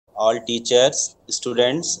all teachers,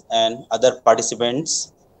 students, and other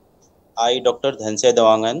participants. I, Dr. Dhansay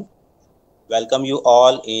Dawangan, welcome you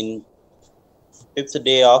all in fifth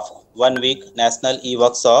day of 1 week National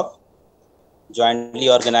E-Workshop, jointly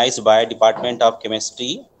organized by Department of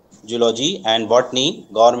Chemistry, Zoology, and Botany,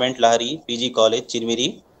 Government Lahari PG College,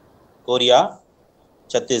 Chirmiri, Korea,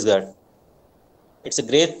 Chhattisgarh. It's a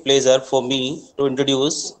great pleasure for me to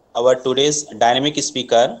introduce our today's dynamic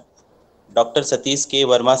speaker, Dr. Satish K.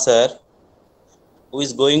 Verma sir, who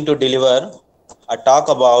is going to deliver a talk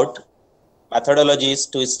about methodologies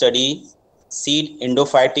to study seed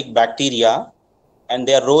endophytic bacteria and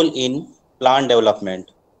their role in plant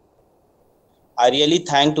development. I really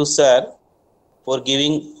thank to sir for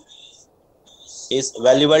giving his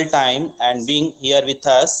valuable time and being here with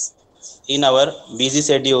us in our busy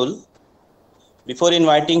schedule. Before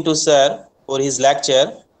inviting to sir for his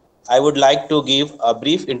lecture, I would like to give a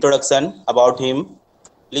brief introduction about him.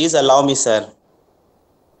 Please allow me, sir.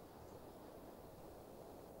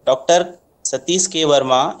 Dr. Satish K.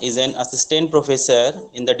 Verma is an assistant professor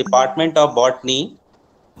in the Department of Botany,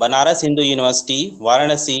 Banaras Hindu University,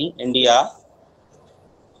 Varanasi, India.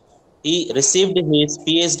 He received his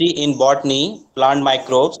PhD in Botany, Plant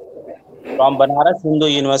Microbes from Banaras Hindu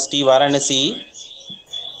University, Varanasi.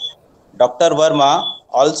 Dr. Verma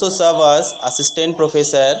also served as assistant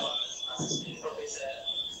professor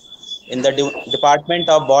in the Department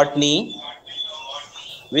of Botany,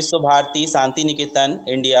 Vishwabharati Santiniketan,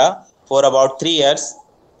 India for about 3 years.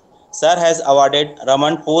 Sir has awarded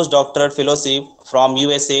Raman postdoctoral fellowship from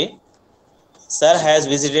USA. Sir has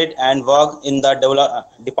visited and worked in the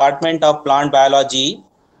Department of Plant Biology,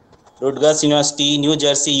 Rutgers University, New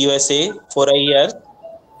Jersey, USA for a year.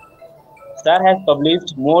 Sir has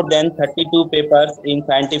published more than 32 papers in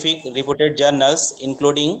scientific reputed journals,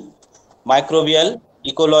 including Microbial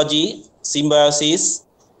Ecology, Symbiosis,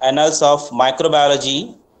 Annals of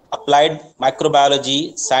Microbiology, Applied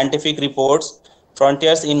Microbiology, Scientific Reports,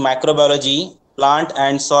 Frontiers in Microbiology, Plant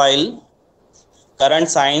and Soil, Current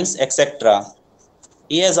Science, etc.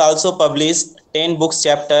 He has also published 10 books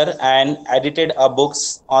chapter and edited a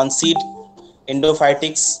books on seed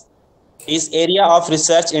endophytics. His area of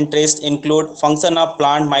research interest include function of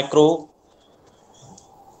plant micro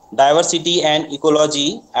diversity and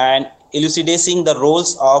ecology and elucidating the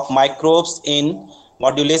roles of microbes in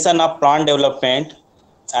modulation of plant development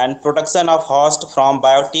and protection of host from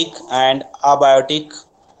biotic and abiotic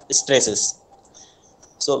stresses.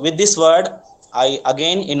 So with this word, I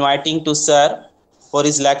again inviting to sir for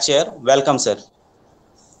his lecture. Welcome, sir.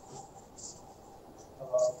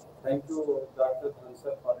 Thank you, Dr.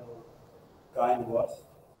 Dhansar, for your kind words.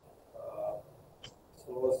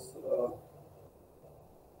 So,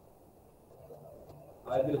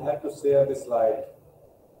 I will have to share this slide.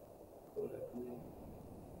 So let me.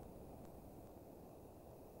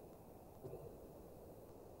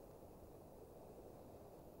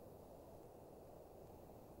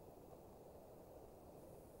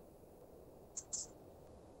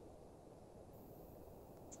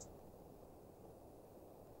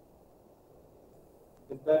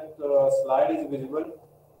 Is that slide is visible?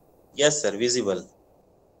 Yes, sir, visible.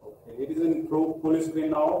 Okay, it is in full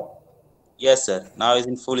screen now. Yes, sir. Now it's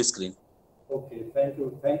in full screen. Okay, thank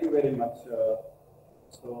you very much.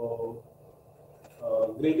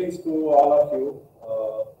 Greetings to all of you.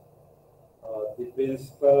 The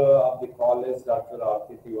principal of the college, Dr.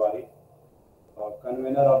 Aarti Tiwari,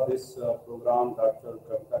 convener of this program, Dr.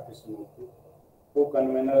 Kavita Krishnamurthy,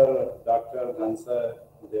 co-convener, Dr. Dhansay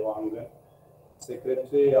Dawangan,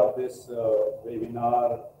 secretary of this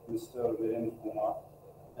webinar, Mr. Virendra Kumar,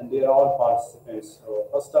 and they are all participants. So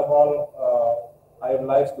first of all, I would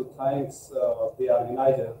like to thank the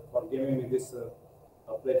organizer for giving me this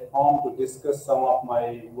platform to discuss some of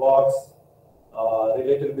my works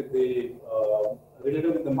related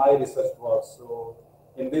with my research work. So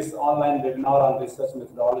in this online webinar on research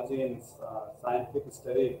methodology in scientific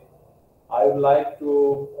study, I would like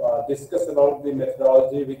to discuss about the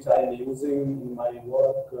methodology which I am using in my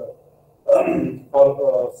work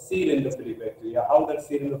for seed endophilic bacteria, how that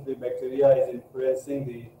seed endophilic bacteria is influencing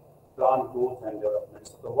the plant growth and development.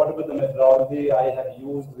 So whatever the methodology I have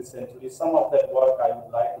used recently, some of that work I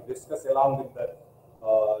would like to discuss along with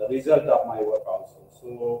the result of my work also.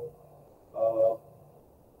 So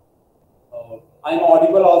I'm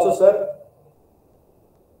audible also, sir?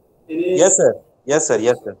 Yes, sir. Yes, sir.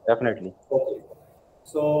 Yes, sir. Definitely. Okay.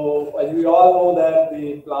 So as we all know that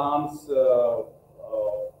the plants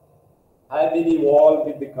have been evolved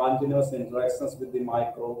with the continuous interactions with the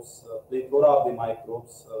microbes, plethora of the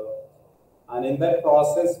microbes, And in that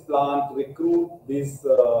process, plant recruit these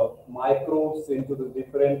microbes into the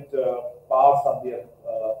different parts of their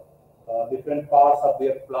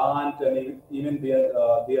plant and even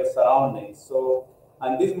their surroundings. So,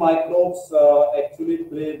 and these microbes actually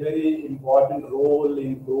play very important role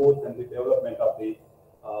in growth and the development of the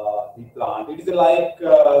plant. It is like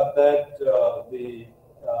the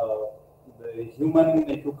human,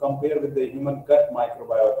 if you compare with the human gut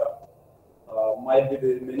microbiota, might be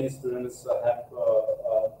the many students have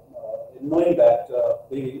knowing that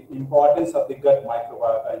the importance of the gut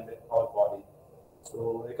microbiota in our body.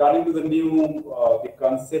 So, according to the new the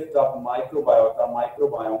concept of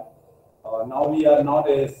microbiome, now we are not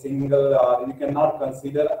a single, we cannot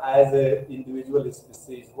consider as a individual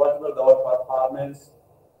species. Whatever our performance,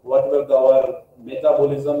 whatever our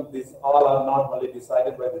metabolism, these all are not only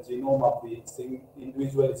decided by the genome of the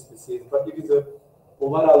individual species, but it is a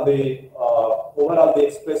overall the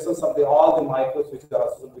expressions of all the microbes which are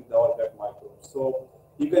associated with our gut microbes. So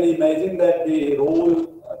you can imagine that the role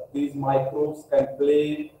these microbes can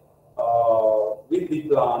play with the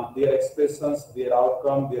plant, their expressions, their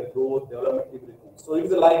outcome, their growth, development, everything. So it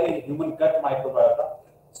is like a human gut microbiota.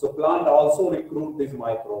 So plant also recruit these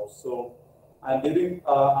microbes. So and during,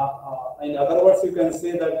 in other words, you can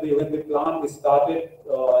say that when the plant started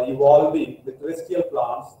evolving, the terrestrial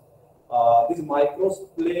plants, these microbes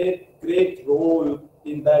play great role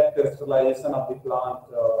in that crystallization of the plant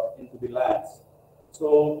into the lands.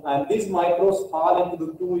 So, and these microbes fall into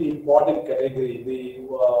the two important categories. The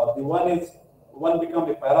one become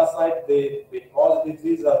a parasite. They cause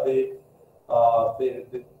disease, or they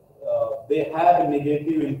have a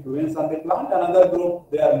negative influence on the plant. Another group,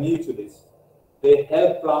 they are mutualists. They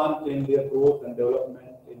help plant in their growth and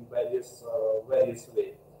development in various ways.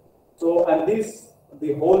 So, and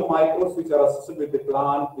the whole microbes which are associated with the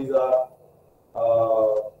plant, these are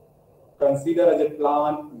considered as a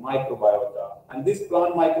plant microbiota. And this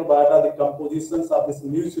plant microbiota, the compositions of these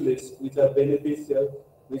mutualists, which are beneficial,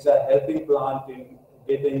 which are helping plant in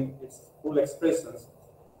getting its full expressions,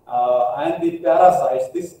 and the parasites,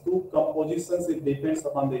 these two compositions, it depends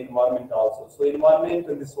upon the environment also. So environment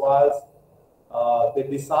and the soils, they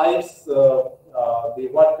decides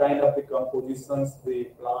what kind of the compositions the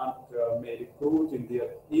plant may recruit in their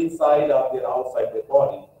inside or their outside the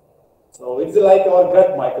body. So it's like our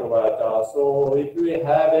gut microbiota. So if we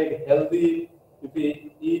have a healthy, if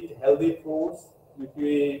we eat healthy foods,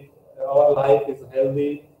 if our life is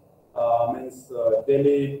healthy, means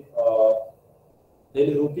daily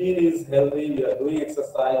routine is healthy, we are doing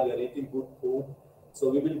exercise, we are eating good food. So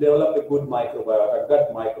we will develop a good microbiota,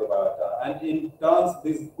 gut microbiota, and in turns,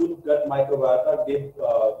 this good gut microbiota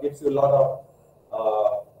gives you a lot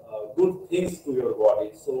of good things to your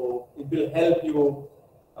body. So it will help you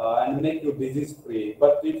and make you disease free.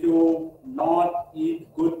 But if you not eat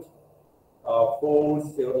good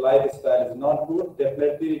foods, your lifestyle is not good,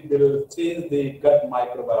 definitely it will change the gut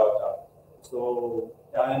microbiota. So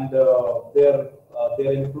and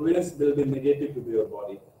their influence will be negative to your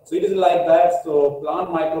body. So it is like that. So plant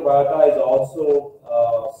microbiota is also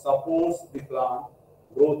supports the plant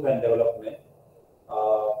growth and development.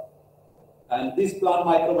 And this plant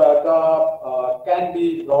microbiota can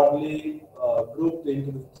be broadly grouped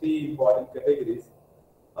into the three important categories.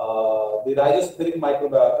 The rhizospheric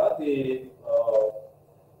microbiota,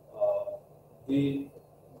 the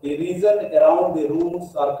region around the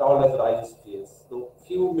roots are called as rhizospheres. So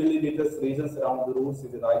few millimeters regions around the roots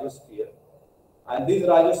is a rhizosphere. And this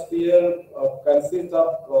rhizosphere consists of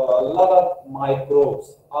a lot of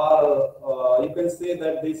microbes, or you can say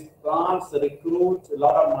that these plants recruit a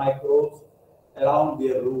lot of microbes around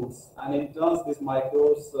their roots. And in turn, these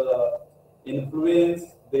microbes influence,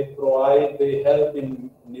 they help in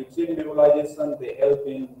nutrient metabolization, they help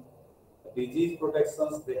in disease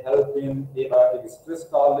protections, they help in abiotic stress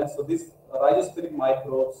tolerance. So these rhizospheric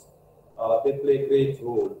microbes, they play a great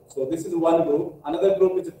role. So this is one group. Another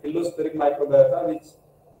group is a phylospheric microbiota, which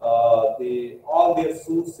all their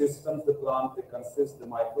soot systems, the plant, they consist the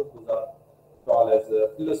microbes, which are called as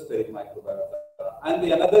phylospheric microbiota. And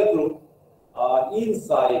the another group,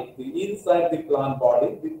 inside the plant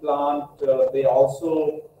body, the plant, they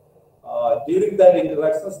also during that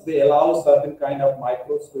interactions, they allow certain kind of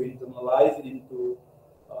microbes to internalize into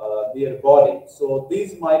their body. So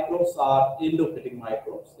these microbes are endophytic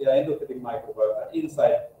microbes. They are endophytic microbiota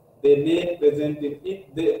inside. They may present in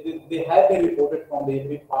it. They have been reported from the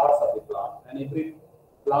every parts of the plant and every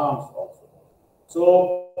plants also.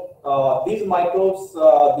 So these microbes,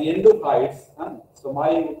 the endophytes. So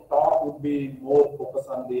my talk would be more focused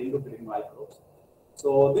on the endophytic microbes.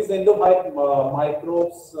 So these endophyte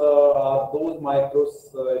microbes are those microbes,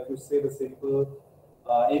 if you say the simple,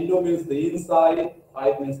 endo means the inside,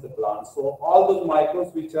 phyte means the plant. So all those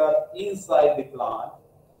microbes which are inside the plant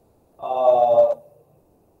uh,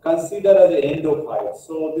 considered as the endophyte.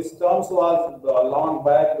 So this term was long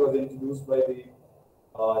back, it was introduced by the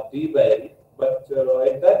Debye, but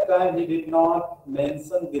at that time he did not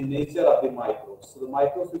mention the nature of the microbes. So the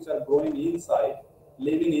microbes which are growing inside,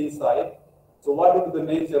 living inside, so what would be the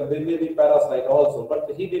nature? They may be parasite also,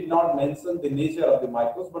 but he did not mention the nature of the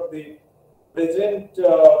microbes. But the present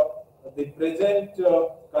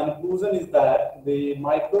conclusion is that the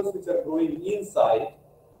microbes which are growing inside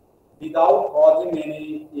without causing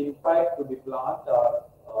any impact to the plant are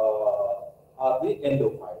the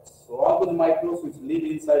endophytes. So all those microbes which live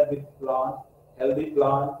inside the plant, healthy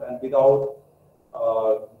plant, and without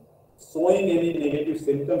uh, showing any negative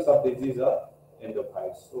symptoms of disease are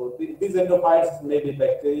endophytes. So these endophytes may be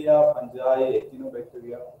bacteria, fungi,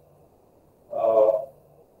 actinobacteria, uh,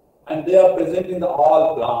 and they are present in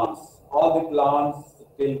all plants. All the plants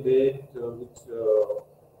till date which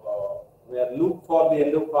were looked for the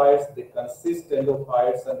endophytes, they consist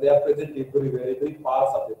endophytes, and they are present everywhere, every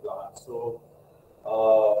parts of the plant. So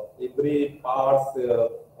every parts,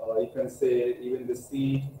 you can say even the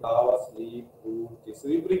seed, flowers, leaf, root. So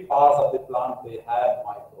every parts of the plant they have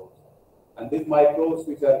microbes, and these microbes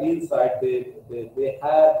which are inside, they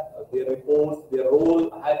have their reports, their role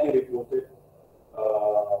has been reported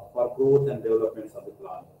for growth and developments of the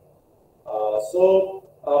plant. So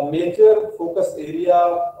a major focus area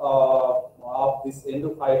of this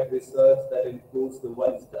endophyte research that includes the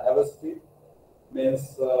one is diversity,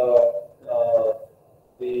 means the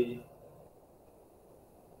if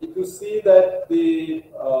you see that the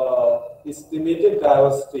estimated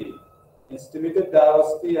diversity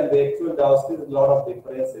and the actual diversity, is a lot of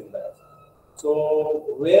difference in that. So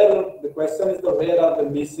where the question is where are the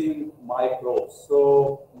missing microbes?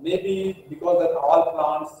 So maybe because that all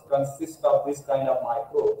plants consist of this kind of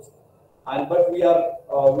microbes, and but we are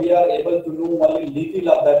able to know only little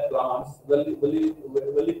of that plants. Very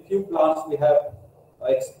few plants we have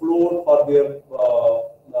explored for their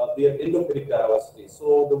endophytic diversity.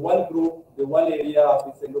 So the one group, the one area of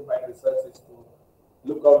this endophyte research is to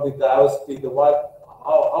look at the diversity,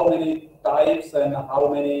 how many types and how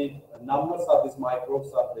many numbers of these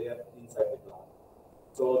microbes are there inside the plant.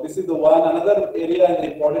 So this is the one. Another area and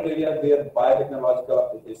the important area there, biotechnological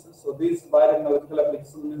applications. So these biotechnological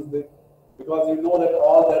applications means that because you know that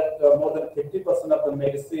all that more than 50% of the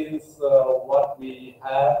medicines what we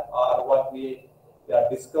have or what we are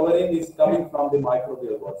discovering is coming from the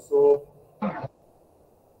microbial world. So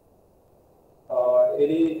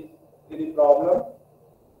any problem?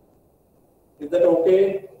 Is that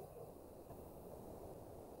okay?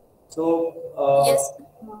 So Yes.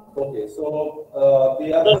 okay. So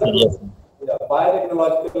the other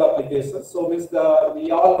biotechnological applications. So means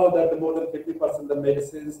we all know that more than 50% of the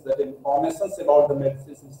medicines, that information about the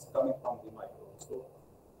medicines is coming from the microbes. So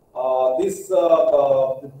this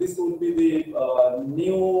would be the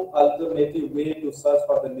new alternative way to search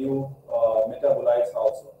for the new metabolites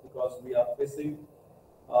also, because we are facing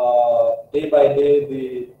day by day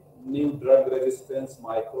the new drug resistance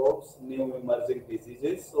microbes, new emerging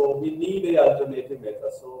diseases. So we need a alternative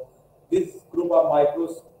method. So this group of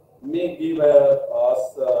microbes may give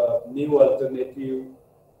us a new alternative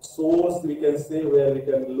source, we can say, where we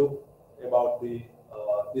can look about the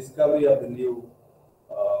discovery of the new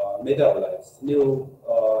metabolites, new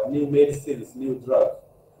medicines, new drugs.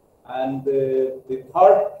 And the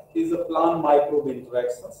third is the plant microbe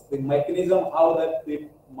interactions, the mechanism how that the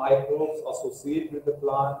microbes associate with the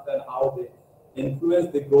plant and how they influence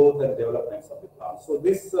the growth and developments of the plant. So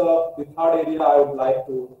this the third area I would like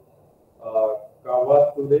to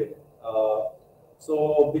cover today.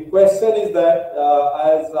 So the question is that,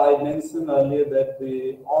 as I mentioned earlier, that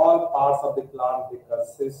all parts of the plant they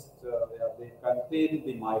contain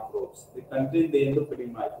the microbes, they contain the endophytic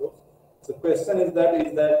microbes. So the question is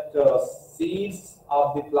that seeds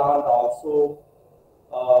of the plant also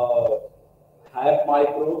have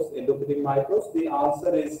microbes, endophytic microbes? The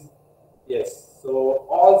answer is yes. So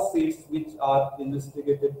all seeds which are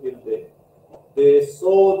investigated till date, they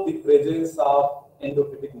show the presence of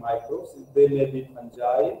endophytic microbes. They may be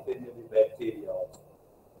fungi, they may be bacteria also.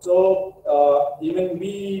 So even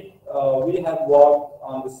we have worked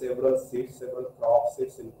on the several seeds, several crop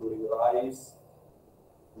seeds, including rice,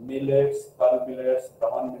 millets, pearl millets,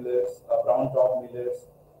 brown top millets,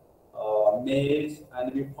 maize,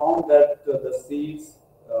 and we found that the seeds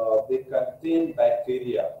they contain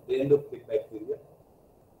bacteria, the endophytic bacteria,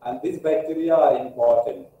 and these bacteria are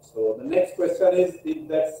important. So the next question is,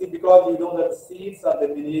 because you know that seeds are the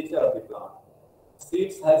miniature of the plant.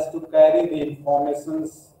 Seeds has to carry the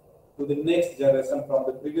informations to the next generation, from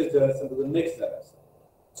the previous generation to the next generation.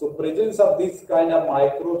 So presence of these kind of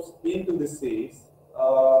microbes into the seeds,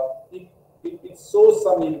 it shows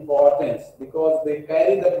some importance, because they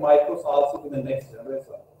carry that microbes also to the next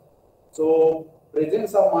generation. So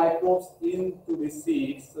presence of microbes into the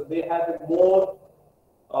seeds, they have a more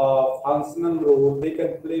functional role. They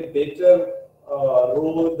can play better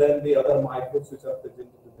role than the other microbes which are present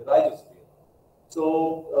in the rhizosphere.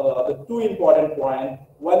 So the two important points,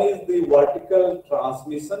 one is the vertical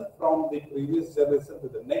transmission from the previous generation to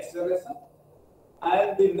the next generation,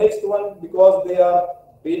 and the next one, because they are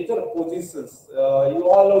better positions. You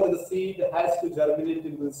all know that the seed has to germinate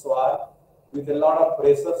into the soil with a lot of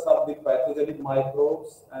pressures of the pathogenic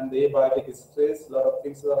microbes and the abiotic stress, a lot of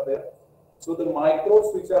things are there. So the microbes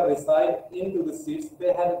which are reside into the seeds,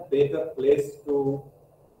 they have a better place to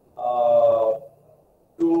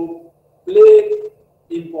play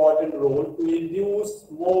important role, to induce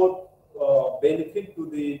more benefit to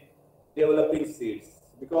the developing seeds,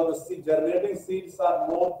 because the germinating seeds are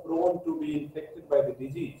more prone to be infected by the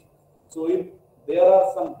disease. So if there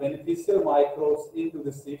are some beneficial microbes into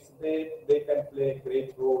the seeds, they can play a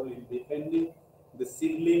great role in defending the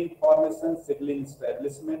seedling formation, seedling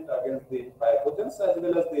establishment against the pathogens as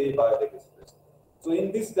well as the abiotic stress. So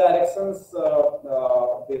in these directions,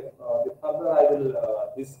 the further I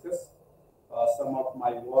will discuss some of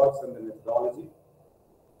my works and the methodology.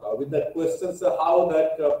 With that question, so how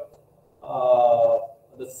that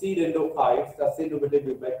the seed endophytes, the seed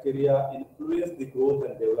innovative bacteria, influence the growth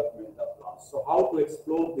and development of plants. So how to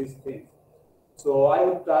explore these things? So I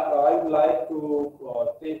would like to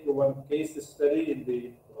take one case study in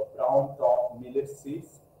the brown top millet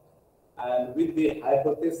seeds, and with the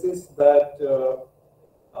hypothesis that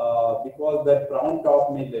because that brown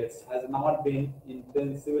top millets has not been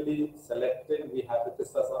intensively selected, we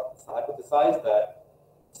hypothesize that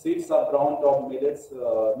seeds of brown top millets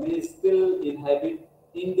may still inhabit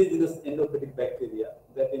indigenous endophytic bacteria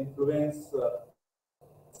that influence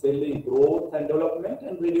celling growth and development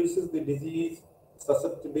and reduces the disease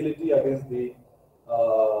susceptibility against the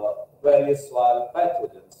various soil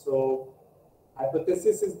pathogens. So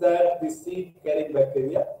hypothesis is that the seed carrying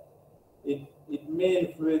bacteria, it may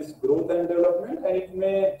influence growth and development, and it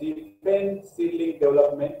may defend seedling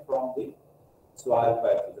development from the soil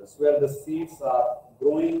pathogens where the seeds are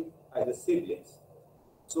growing as the seedlings.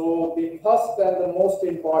 So the first and the most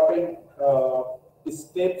important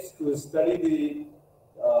steps to study the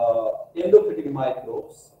endophytic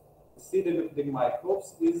microbes, seed endophytic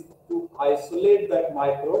microbes, is to isolate that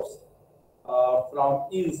microbes from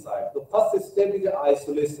inside. The first step is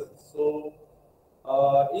isolation. So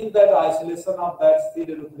in that isolation of that seed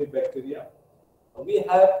endophytic bacteria, we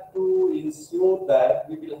have to ensure that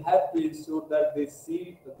the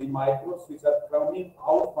seed, the microbes which are coming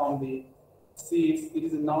out from the seeds, it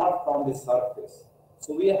is not from the surface.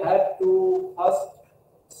 So we have to first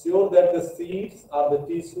ensure that the seeds or the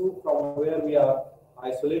tissue from where we are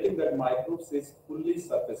isolating that microbes is fully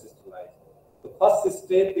surface sterilized. The first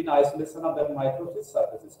step in isolation of that microbes is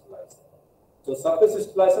surface sterilization. So surface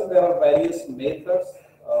sterilization, there are various methods,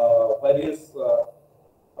 various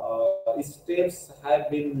steps have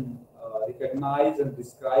been recognized and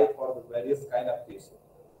described for the various kind of tissue.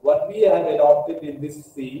 What we have adopted in this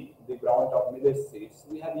seed, the brown top millet seeds,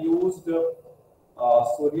 we have used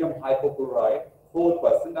sodium hypochlorite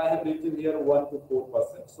 4%. I have written here 1 to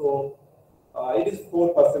 4%. So it is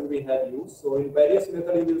 4% we have used. So in various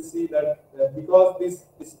methods, you will see that because these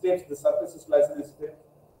steps, the surface sterilization step,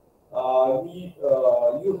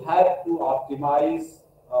 you have to optimize,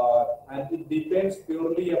 and it depends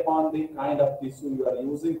purely upon the kind of tissue you are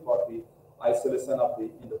using for the isolation of the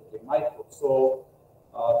endophytic microbes. So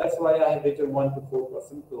that's why I have written 1 to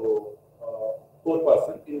 4% to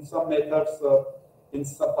 4%. In some methods, for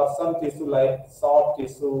some tissue like soft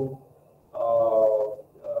tissue,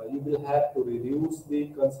 you will have to reduce the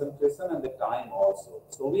concentration and the time also.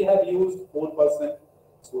 So we have used 4%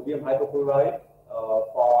 sodium hypochlorite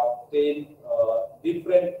for 10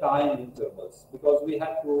 different time intervals, because we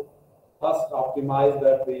have to first optimize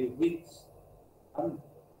that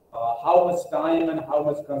how much time and how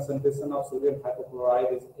much concentration of sodium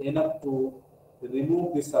hypochlorite is enough to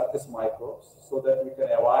remove the surface microbes, so that we can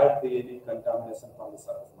avoid any contamination from the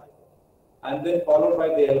surface microbes. And then followed by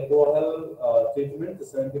the alcohol treatment, the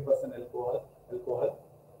 70% alcohol,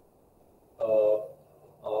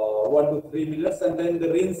 1 to 3 minutes, and then the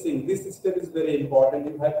rinsing. This step is very important.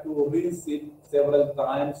 You have to rinse it several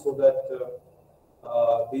times so that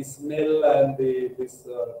the smell and this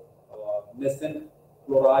nascent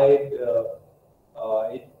chloride,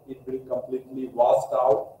 it will completely washed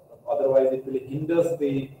out. Otherwise, it will hinders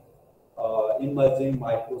the emerging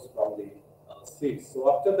microbes from the seeds.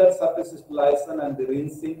 So after that surface sterilization and the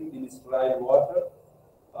rinsing in sterile water,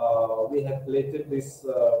 we have plated these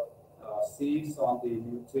seeds on the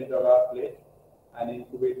nutrient agar plate and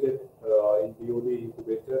incubated in BOD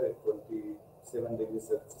incubator at 27 degrees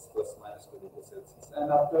Celsius plus minus 2 degrees Celsius.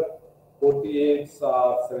 And after 48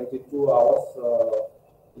 or 72 hours,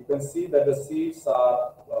 you can see that the seeds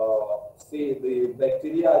are, see the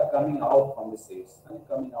bacteria are coming out from the seeds and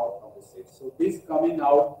coming out from the seeds. So these coming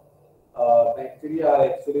out bacteria are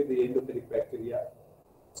actually the endophilic bacteria.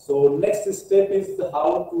 So next step is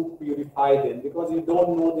how to purify them, because you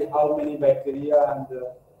don't know how many bacteria and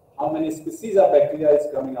how many species of bacteria is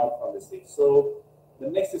coming out from the seed. So the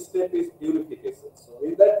next step is purification. So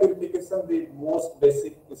in that purification, the most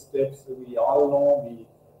basic steps we all know,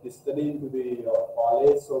 we study into the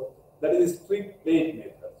college. So that is strict plate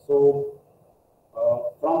method. So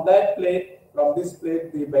from that plate, from this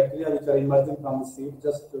plate, the bacteria which are emerging from the seed,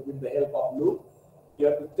 just with the help of loop, you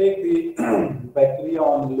have to take the bacteria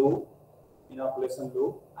on loop, inoculation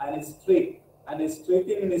loop, and streak. And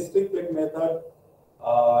streaking in a strict plate method,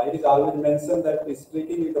 it is always mentioned that the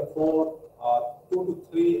streaking is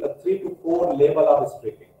three to four level of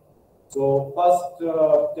streaking. So first,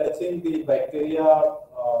 touching the bacteria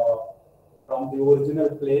from the original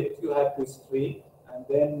plate, you have to streak, and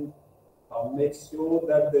then make sure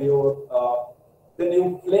that then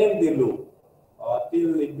you flame the loop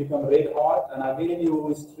till it becomes red hot, and again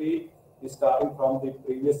you streak, starting from the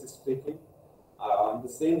previous streaking. The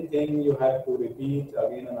same thing you have to repeat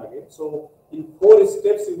again and again. So in 4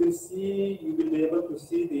 steps, you will be able to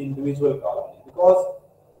see the individual colony, because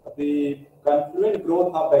the confluent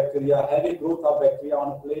growth of bacteria, heavy growth of bacteria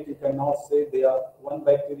on a plate, you cannot say they are one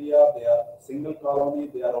bacteria, they are single colony,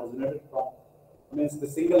 they are originated from, means the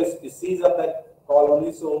single species of that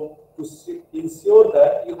colony. So to ensure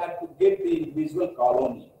that, you have to get the individual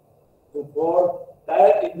colony. So for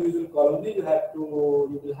that individual colony, you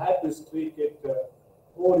will have to streak it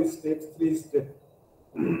 4 steps, 3 step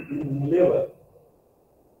level.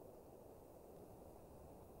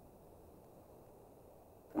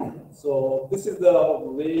 So this is the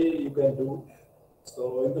way you can do.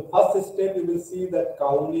 So in the first step, you will see that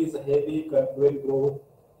colony is heavy, confluent growth.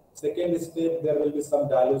 Second step, there will be some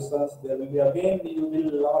dilutions. There will be, again, you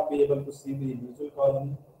will not be able to see the individual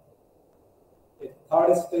colony. In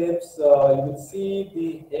third steps, you will see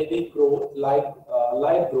the heavy growth,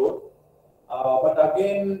 light growth. But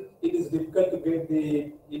again, it is difficult to get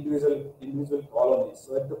the individual colonies.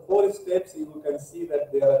 So at the 4 steps, you can see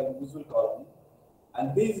that there are individual colonies.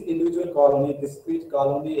 And these individual colony, discrete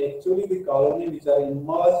colony, actually the colony which are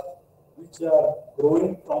emerged, which are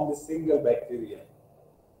growing from the single bacteria.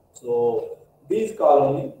 So these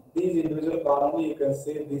individual colony, you can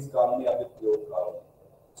say these colony are the pure colony.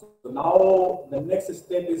 So now the next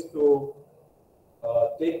step is to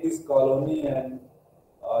take this colony and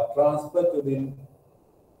transfer to the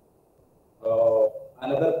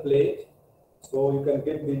another plate, so you can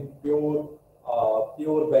get the pure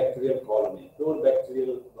bacterial colony, pure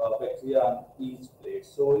bacteria on each plate.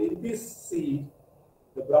 So in this seed,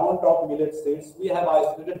 the brown top millet seeds, we have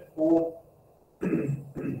isolated 4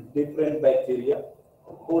 different bacteria,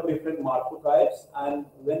 4 different morphotypes, and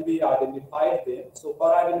when we identified them, so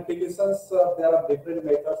for identifications, there are different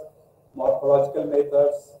methods, morphological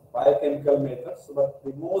methods, biochemical methods, but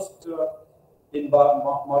the most in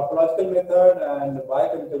morphological method and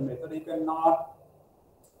biochemical method, you cannot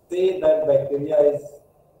say that bacteria is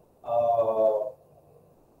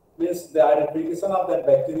means the identification of that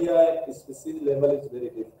bacteria species level is very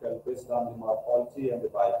difficult based on the morphology and the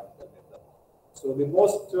biochemical method. So the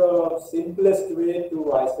most simplest way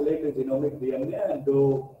to isolate the genomic DNA and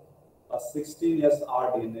do a 16S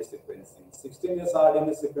rDNA sequencing. 16S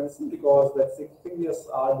rDNA sequencing, because that 16S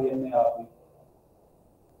rDNA are the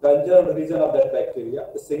conserved region of that bacteria,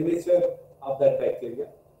 the signature of that bacteria.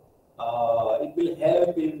 It will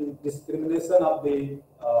help in discrimination of the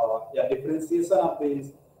differentiation of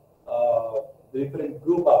these different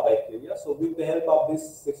group of bacteria. So with the help of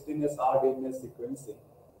this 16S rDNA sequencing,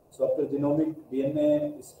 so after genomic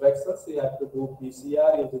DNA extractions, you have to do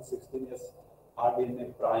PCR using 16S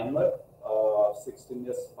rDNA primer,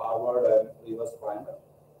 16S forward and reverse primer,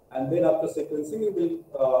 and then after sequencing, we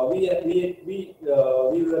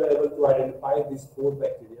were able to identify these 4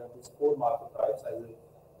 bacteria, these 4 morphotypes as a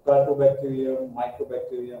Curcubacterium,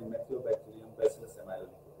 Mycobacterium, Methylobacterium, Bacillus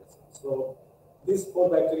aeruginosa. So these 4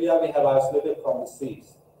 bacteria we have isolated from the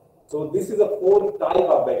seeds. So this is a 4 type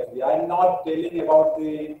of bacteria. I am not telling about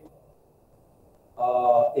the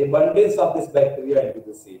abundance of this bacteria into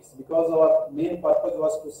the seeds, because our main purpose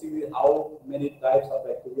was to see how many types of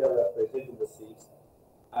bacteria were present in the seeds,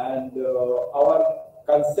 and our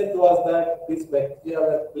concept was that these bacteria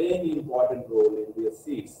were playing an important role in the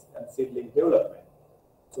seeds and seedling development.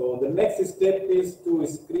 So the next step is to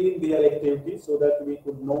screen their activity so that we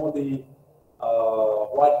could know the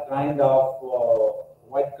what kind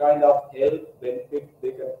of help benefit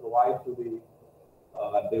they can provide to the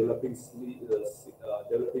developing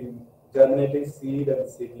germinating seed and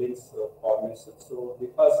seedlings formation. So the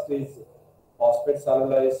first is phosphate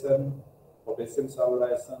cellulation, potassium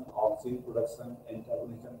cellulation, oxygen production,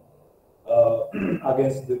 antagonism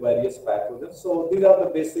against the various pathogens. So these are the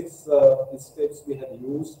basics steps we have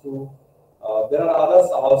used to. There are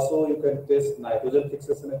others also. You can test nitrogen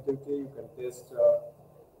fixation activity. You can test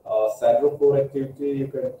cyanophore activity. You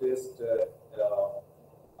can test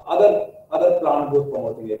other plant growth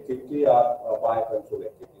promoting activity or biocontrol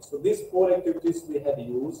activity. So these 4 activities we had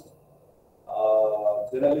used.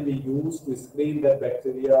 Generally, we use to screen that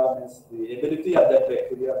bacteria, means the ability of that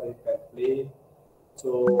bacteria they can play.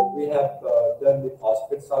 So we have done the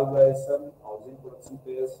phosphate solubilization, oxygen production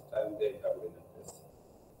test, and the antagonism test.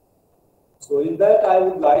 So in that, I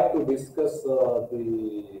would like to discuss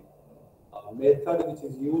the method which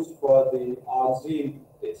is used for the oxygen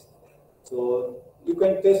test. So you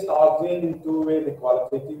can test oxygen in 2 ways: the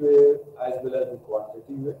qualitative way as well as the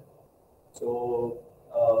quantitative way. So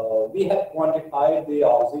we have quantified the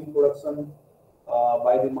oxygen production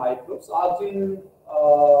by the microbes. Oxygen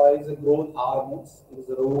is a growth hormones. It is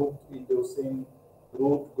a root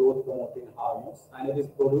growth promoting hormones, and it is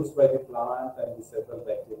produced by the plant and the several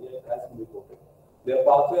bacteria. It has been reported. Their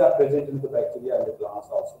pathway are present in the bacteria and the plants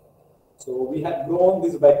also. So we have grown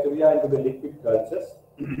this bacteria into the liquid cultures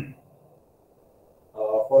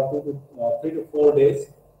for 3 to 4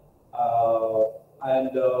 days,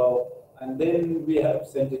 and then we have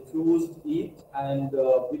centrifuged it, and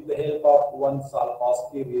with the help of one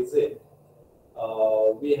Salkowski reagent,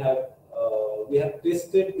 we have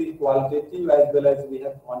tested the qualitative as well as we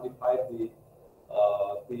have quantified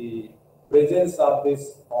the presence of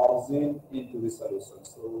this oxygen into the solution.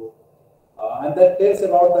 So and that tells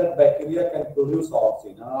about that bacteria can produce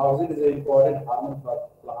oxygen. And oxygen is an important hormone for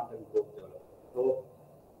plant and growth development.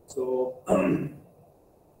 So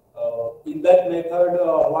in that method,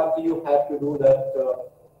 what you have to do that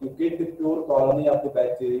you get the pure colony of the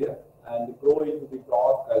bacteria and grow into the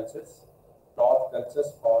broth cultures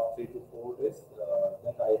for 3 to 4 days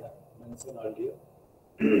that I have mentioned earlier,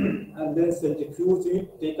 and then centrifuge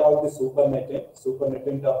it, take out the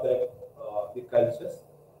supernatant of the cultures,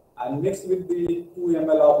 and mix with the 1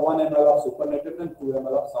 ml of supernatant and 2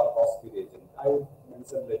 ml of Salkowski reagent. I would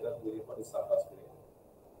mention later what is Salkowski reagent.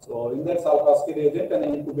 So in that Salkowski reagent, and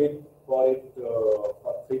incubate for it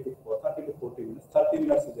for 30 to 40 minutes. 30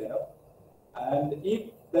 minutes is enough. And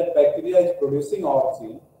if that bacteria is producing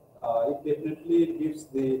oxygen, it definitely gives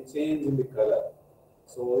the change in the color.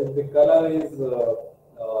 So if the color is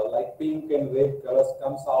like pink and red colors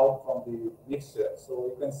comes out from the mixture, so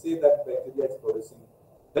you can see that bacteria is producing.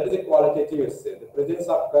 That is a qualitative assay. The presence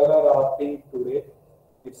of color of pink to red,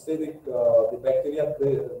 it says the bacteria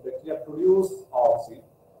produce oxygen.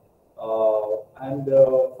 And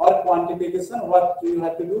for quantification, what you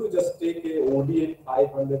have to do is just take a OD at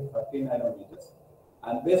 530 nanometers,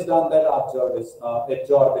 and based on that adsorbance,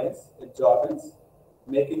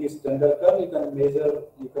 making a standard curve, you can measure,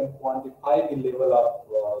 you can quantify the level of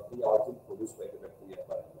the oxygen produced by the bacteria.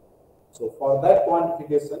 So for that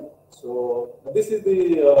quantification, so this is the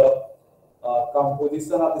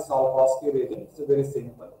composition of the Salkowski reagent. It's very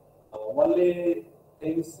simple. Only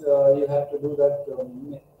things you have to do that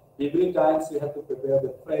every time you have to prepare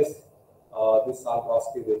the fresh this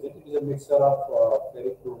Salkowski reagent. It is a mixture of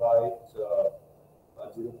ferric chloride,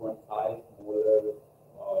 0.5 molar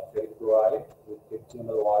ferric chloride with 50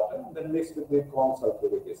 ml water, and then mixed with the corn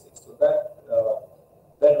sulfuric acid. So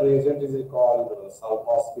that reagent is called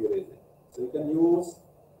Salkowski reagent. So you can use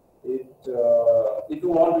it if you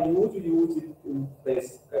want to use it in fresh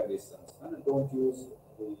conditions, and don't use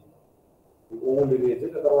the old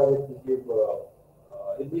reagent. Otherwise,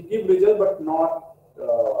 it will give result, but not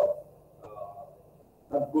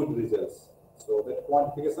good results. So that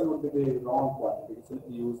quantification would be the wrong quantification if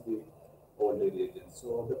you use the old reagent.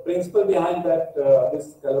 So the principle behind that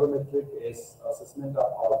this calorimetric assessment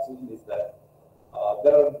of oxygen is that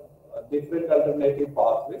there are different alternative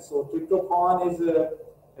pathways. So tryptophan is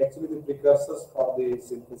actually the precursors for the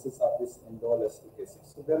synthesis of this indole acetic acid.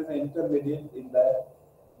 So there is an intermediate in that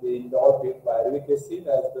the indole pyruvic acid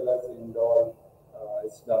as well as indole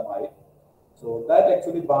istamide. So that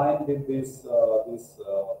actually bind with this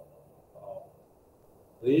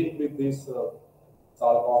read with this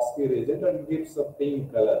Salkowski reagent and gives a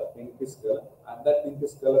pink color, pinkish color, and that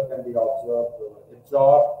pinkish color can be absorbed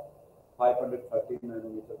 530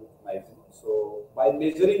 nanometer with maximum. So by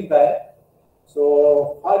measuring that,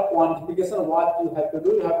 so for quantification, what you have to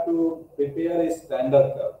do, you have to prepare a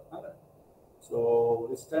standard curve. Right? So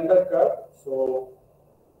the standard curve. So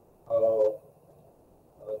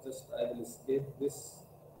just I will escape this.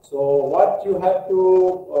 So what you have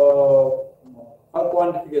to for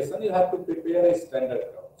quantification, you have to prepare a standard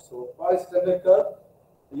curve. So for a standard curve,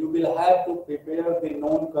 you will have to prepare the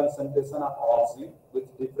known concentration of oxygen with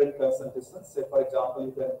different concentrations. Say, for example,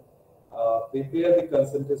 you can prepare the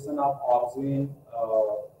concentration of oxygen,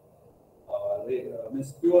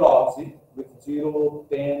 means pure oxygen with 0,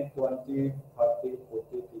 10, 20, 30,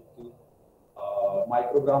 40, 50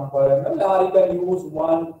 microgram per ml, or you can use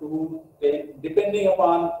 1, 2, 10, depending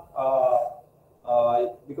upon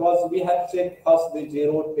because we have checked first the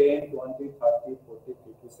 0, 10, 20, 30, 40,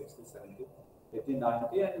 50, 60, 70, 80,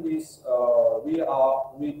 90, and we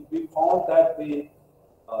found that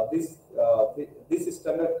these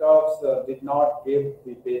standard curves did not give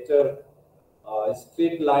the better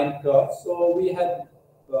straight line curve. So we had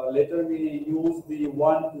later we used the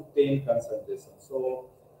 1 to 10 concentration. So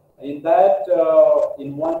in that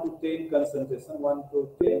in 1 to 10 concentration, 1 to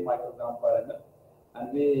 10 microgram per ml,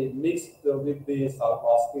 and we mixed with the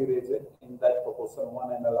Salkowski reagent in that proportion 1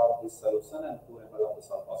 ml of this solution and 2 ml of the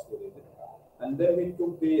Salkowski reagent. And then we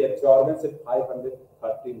took the absorbance at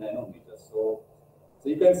 530 nanometers. So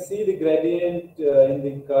you can see the gradient in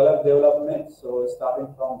the color development. So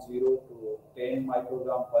starting from 0 to 10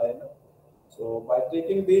 microgram per ml. So by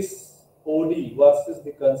taking this OD versus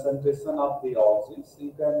the concentration of the oxygens,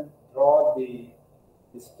 you can draw the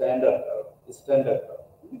standard curve.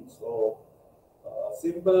 So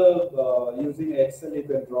simple using Excel, you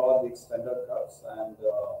can draw the standard curves, and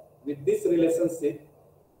with this relationship,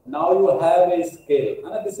 now you have a scale.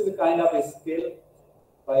 And this is a kind of a scale.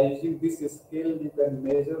 By using this scale, you can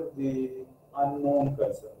measure the unknown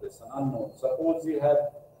concentration. Unknown. Suppose you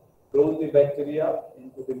have grown the bacteria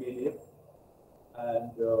into the medium,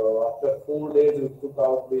 and after 4 days, you took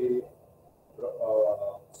out the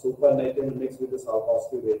supernatant mixed with the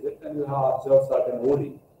Salkowski reagent, and you have observed certain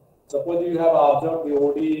OD. Suppose you have observed the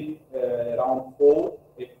OD around 4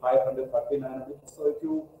 at 530 nanometers. So if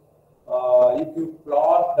you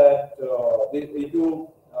plot that, if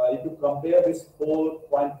you compare this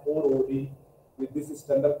 4.4 OD with this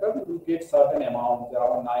standard curve, you will get certain amount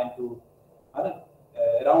around 9 to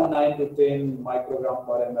 10 microgram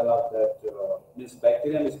per ml of that. This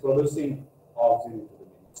bacterium is producing oxygen into the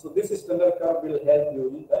medium. So this standard curve will help you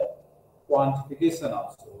in that quantification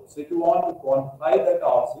also. So if you want to quantify that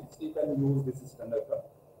oxygen, you can use this standard curve.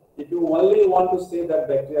 If you only want to say that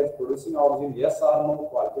bacteria is producing oxygen, yes or no,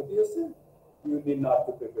 qualitative, you need not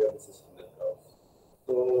to prepare this standard curve.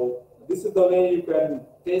 So this is the way you can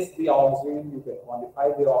test the oxygen, you can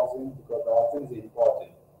quantify the oxygen, because the oxygen is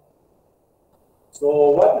important.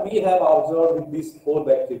 So what we have observed with these 4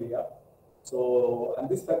 bacteria, so and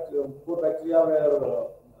this 4 bacteria were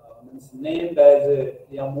named as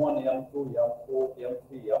M1, M2, M4,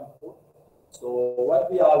 M3, M4. So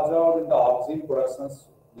what we observed in the oxygen productions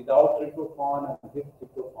without tryptophan and with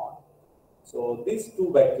tryptophan. So these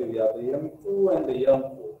 2 bacteria, the M2 and the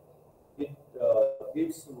M4, it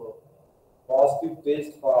gives positive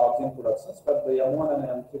taste for oxygen productions, but the M1 and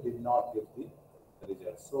M3 did not give the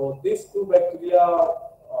results. So these 2 bacteria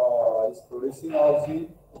is producing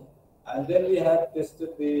oxygen, and then we have tested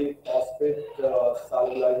the phosphate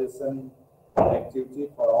solubilization activity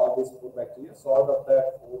for all these 4 bacteria. So out of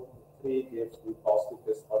that, 3 gives the positive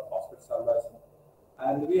test for phosphate solubilization,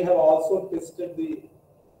 and we have also tested the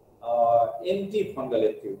antifungal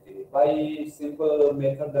activity by simple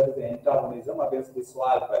method, that is the antagonism against the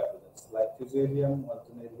soil pathogens like Fusarium,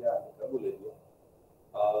 Alternaria, and Trabulidia.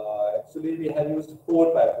 Actually, we have used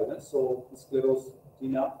 4 pathogens, so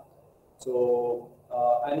Sclerotinia. So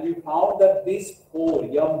and we found that these 4,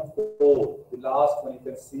 M4, the last one you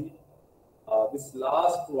can see, this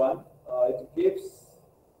last one, it gives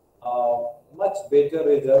much better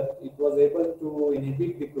result. It was able to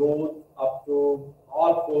inhibit the growth up to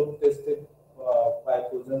all 4 tested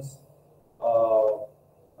pathogens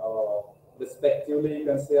respectively. You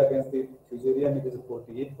can say against the Fusarium, it is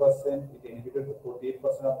 48%. It inhibited the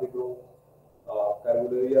 48% of the growth.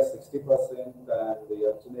 Carbuliria 60%, and the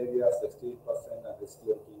Alternaria 68%, and the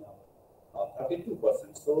Sclerotinia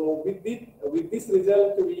 32%. So with this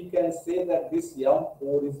result, we can say that this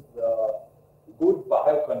YAM4 is good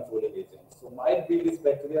biocontrolling agent. So might be this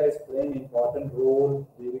bacteria is playing important role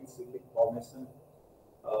during seedling formation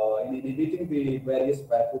in inhibiting the various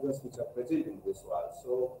pathogens which are present in this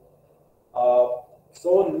soil.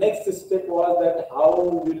 So next step was that how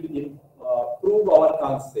will we prove our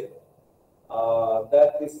concept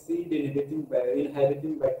that the seed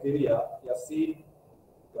inhabiting bacteria, seed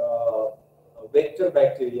vector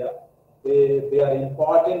bacteria, they are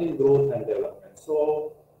important in growth and development.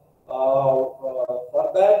 So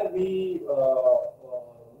for that we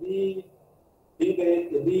did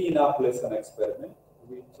a re-inoculation experiment.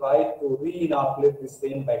 We tried to re-inoculate the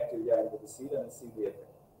same bacteria into the seed and see the effect.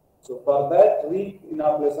 So for that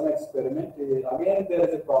re-inoculation experiment, again there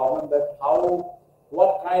is a problem that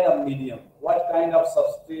what kind of medium, what kind of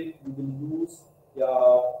substrate we will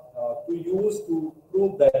use to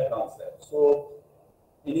prove that concept. So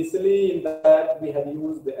initially in that we have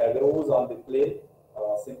used the agarose on the plate,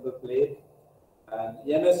 simple plate, and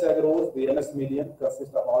MS agarose, the MS medium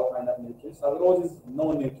consists of all kind of nutrients. Agarose is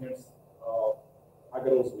no nutrients,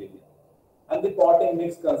 agarose medium. And the potting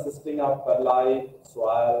mix consisting of perlite,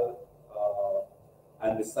 soil,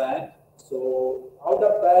 and the sand. So out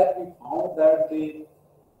of that, we found that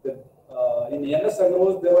in MS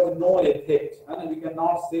agarose there was no effect, and we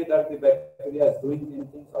cannot say that the bacteria is doing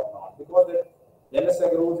anything or not, because the MS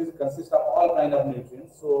agarose consists of all kind of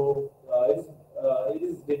nutrients. So it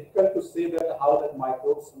is difficult to say that how that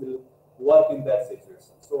microbes will work in that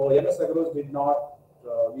situation. So MS agarose did not,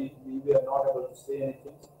 we were not able to say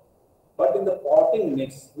anything. But in the potting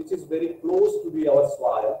mix, which is very close to our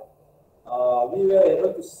soil, we were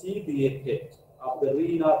able to see the effect of the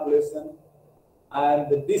re-inoculation and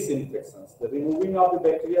the disinfections, the removing of the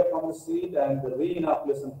bacteria from the seed and the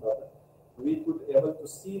re-inoculation product. We could able to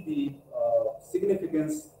see the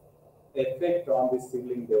significance effect on the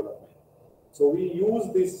seedling development. So we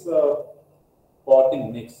use this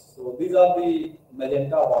potting mix. So these are the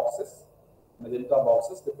magenta boxes,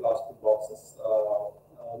 the plastic boxes.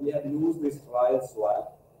 We have used this trial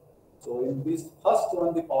soil. So in this first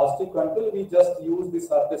one, the positive control, we just use the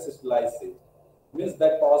surface sterilized seed. Means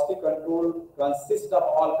that positive control consists of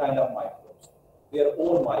all kind of microbes, their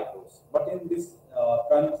own microbes. But in this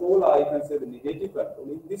control, I can say the negative control,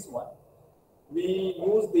 in this one, we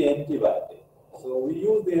use the antibiotic. So we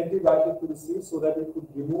use the antibiotic to the seed so that we could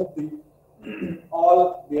remove the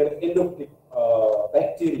all their endoptic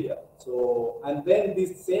bacteria. So, and then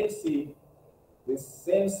this same seed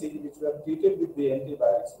which were treated with the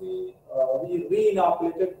antibiotics, we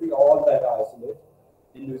re-inoculated all that isolate,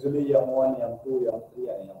 individually YAM1, YAM2, YAM3,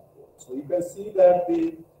 and YAM4. So you can see that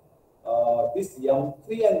this YAM3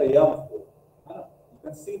 and the YAM4, you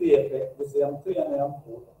can see the effect, this YAM3 and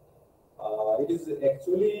YAM4, it is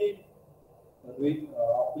actually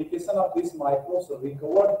application of these microbes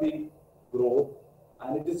recovered the growth,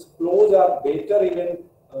 and it is close or better even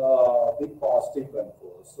the positive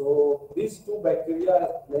control. So these two bacteria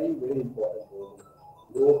are playing very important role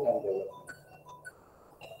in growth and development.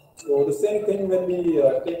 So the same thing when we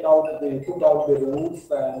took out the roots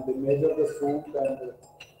and we measure the shoot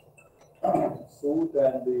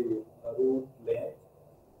and the root length,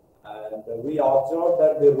 and we observed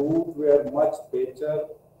that the roots were much better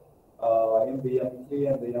in the YAM3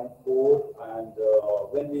 and the YAM4, and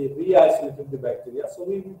when we re-isolated the bacteria, so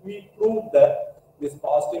we proved that this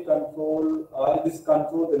positive control,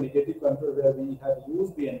 the negative control where we have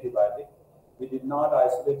used the antibiotic, we did not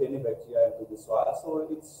isolate any bacteria into the soil. So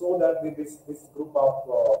it's so that this group of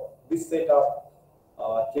this set of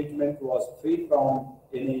treatment was free from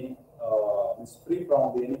any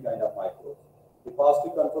any kind of microbes. The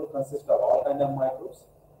positive control consists of all kind of microbes,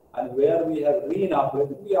 and where we have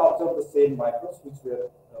re-inoculated, we observe the same microbes which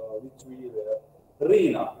we were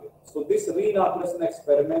re-inoculated. So this re-inoculation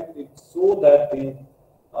experiment, it showed that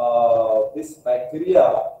this bacteria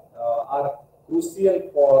are crucial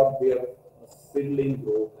for their seedling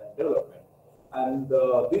growth and development. And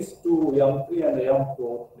these two, YAM3 and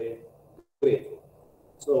YAM4, play great role.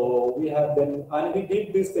 So we have been, and we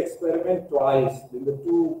did this experiment twice in the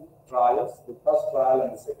two trials, the first trial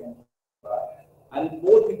and the second trial. And in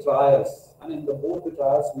both the trials,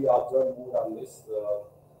 we observed more or less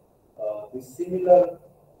the similar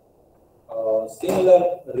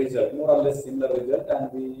result, more or less similar result,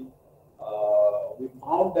 and we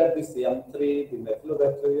found that this YAM3, the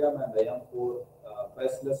Methylobacterium, and the YAM4,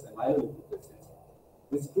 Bacillus amyloidosis,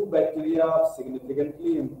 these two bacteria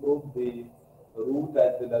significantly improved the root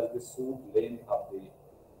as well as the shoot length of the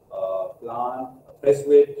plant, fresh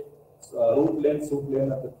weight, root length, shoot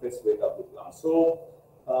length, and the fresh weight of the plant. So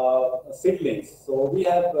seedlings. So we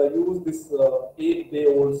have used this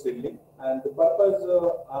 8-day-old seedling, and the purpose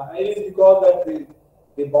is because that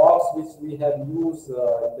the box which we have used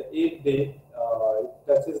the 8-day it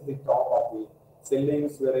touches the top of the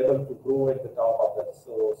seedlings. We are able to grow at the top of that.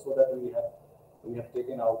 So that we have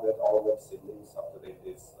taken out that all the seedlings after 8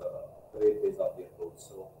 days of their growth.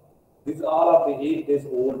 So these are all of the 8 days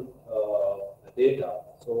old data.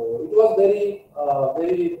 So it was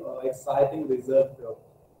very exciting result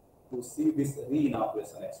to see this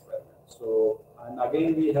re-inoculation experiment. So, and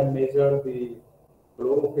again we have measured the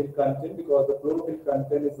chlorophyll content, because the chlorophyll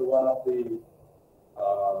content is one of the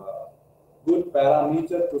good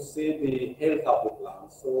parameter to say the health of the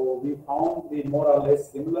plant. So we found the more or less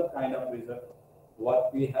similar kind of result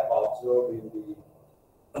what we have observed in the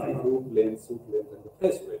root length, shoot length, and the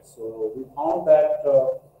fresh weight. So we found that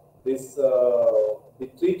the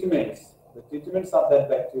treatments of that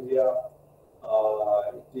bacteria,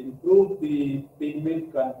 it improved the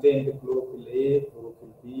pigment content, the chlorophyll A,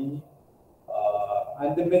 chlorophyll B,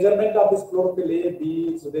 and the measurement of this chlorophyll A,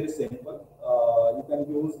 B is very simple. You can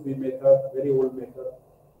use the method, very old method,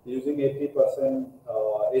 using 80%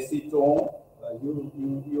 acetone.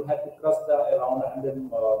 You have to crush around 100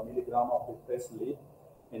 milligram of the fresh leaf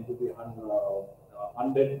into the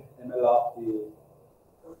 100 ml of the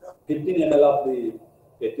 15 ml of the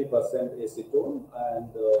 80% acetone,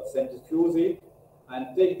 and centrifuge it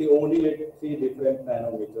and take the OD at 3 different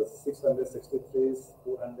nanometers, 663,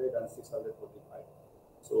 400, and 645.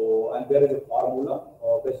 So, and there is a formula.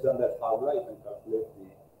 Based on that formula, you can calculate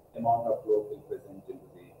the amount of chlorophyll present into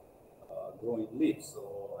the growing leaves.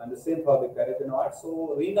 So, and the same for the carotenoids.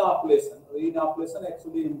 So, re-inoculation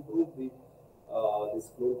actually improved the this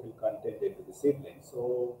chlorophyll content into the seedling.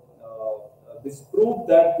 So, this proved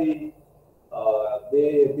that these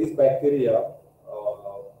bacteria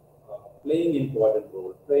playing important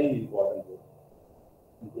role in growth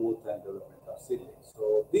and development of seedlings.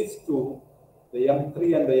 So these two, the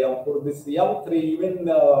M3 and the M4, this M3, even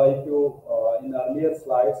if you in earlier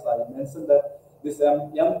slides I mentioned that this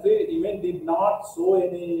M3 even did not show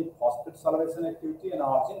any phosphate solvation activity and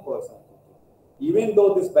oxygen production activity, even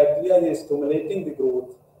though this bacteria is stimulating the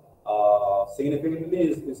growth significantly,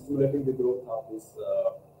 is stimulating the growth of this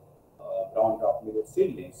brown top millet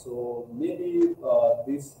seedling. So maybe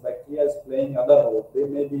this bacteria is playing other role. They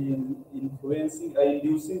may be influencing,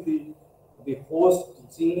 inducing the host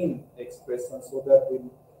gene expression, so that the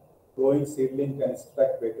growing seedling can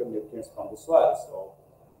extract better nutrients from the soil. So,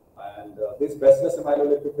 and this Bacillus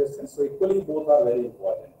aeruginosa, so equally both are very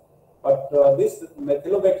important. But this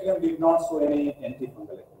Methylobacterium did not show any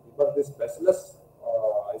antifungal activity, but this Bacillus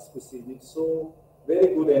species it show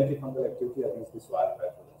very good antifungal activity against the soil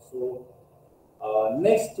pathogen. So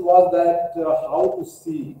next was that how to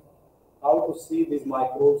see these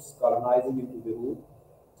microbes colonizing into the root.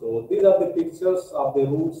 So these are the pictures of the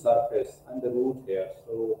root surface and the root hair.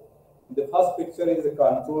 So the first picture is a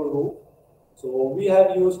control root. So we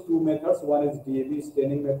have used two methods. One is DAB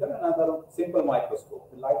staining method, another simple microscope,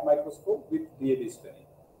 the light microscope with DAB staining.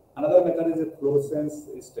 Another method is a fluorescence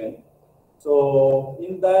staining. So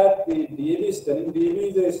in that, the DAB staining, DAB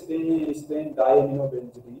is a stain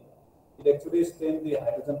diaminobenzidine. It actually stains the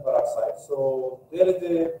hydrogen peroxide. So there is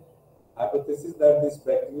a hypothesis that this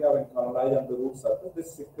bacteria, when colonize on the root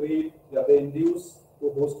surface, they induce the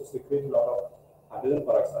host to secrete a lot of hydrogen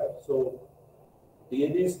peroxide. So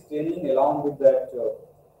DAB staining along with that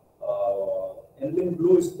aniline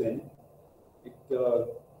blue stain, it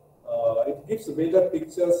gives better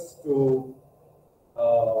pictures to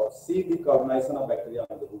see the colonization of bacteria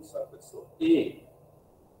on the root surface. So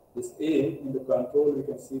this A in the control, we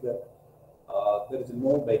can see that there is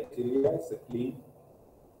no bacteria, it's a clean.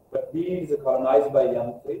 But B is colonized by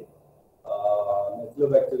M3,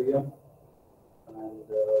 Methylobacterium, and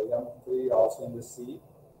M3 also in the C.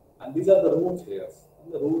 And these are the root hairs.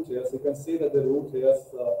 In the root hairs, you can see that the root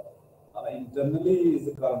hairs internally is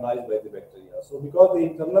colonized by the bacteria. So because the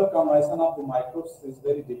internal colonization of the microbes is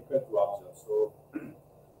very difficult to observe. So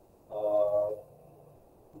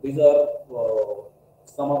these are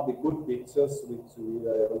some of the good pictures which we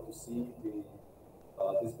are able to see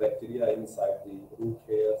this bacteria inside the root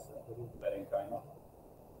hairs and the root parenchyma.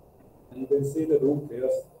 And you can see the root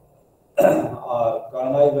hairs are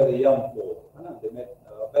colonized by the M4, the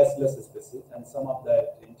Bacillus species, and some of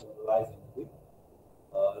that internalize into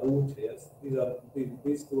the root hairs.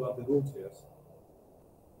 These two are the root hairs.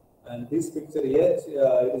 And this picture here is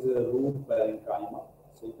a root parenchyma.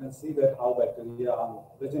 So you can see that how bacteria are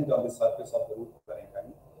present on the surface of the root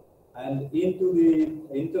parenchyma and into the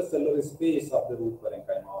intercellular space of the root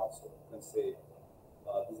parenchyma also. You can say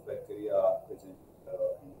these bacteria are present in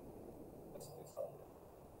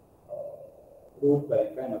root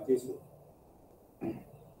parenchyma tissue.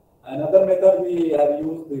 Another method we have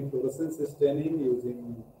used the fluorescence staining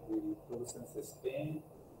using the fluorescence stain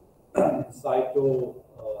Cyto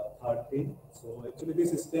 13. So actually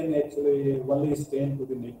this stain actually only stain to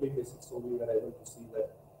the nucleic acid, so we were able to see that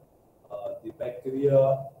the bacteria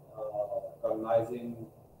colonizing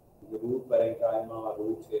the root parenchyma,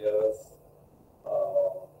 root hairs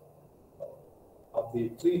of the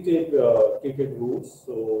treated roots.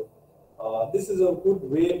 So this is a good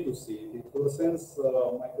way to see. The fluorescence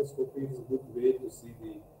microscopy is a good way to see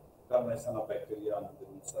the colonization of bacteria on the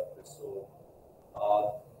root surface. So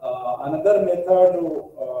another method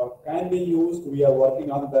can be used. We are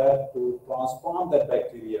working on that to transform that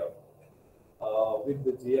bacteria with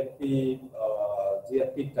the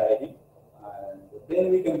GFP tagging, and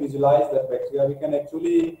then we can visualize that bacteria. We can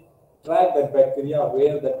actually track that bacteria,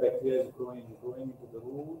 where that bacteria is growing into the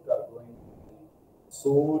root or growing into the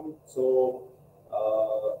shoot. So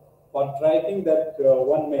for tracking that,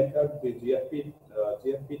 one method, the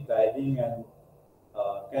GFP tagging, and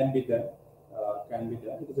can be done.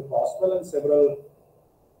 It is possible in several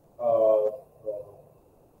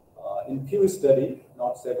in few study,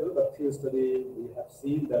 not several, but few study, we have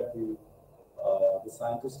seen that the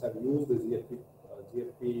scientists have used the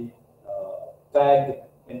GFP tagged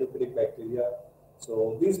endocritic bacteria.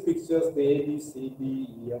 So these pictures, the A, B, C, D,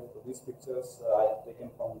 E, F, these pictures I have taken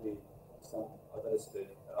from some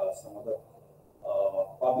other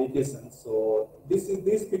publications. So these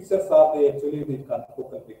pictures are actually the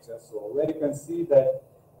confocal pictures. So where you can see that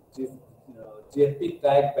GFP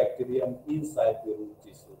tagged bacterium inside the root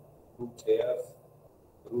tissue, root hairs,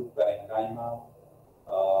 root parenchyma,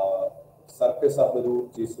 surface of the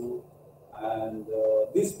root tissue, and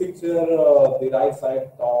this picture, the right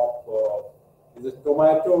side top, is a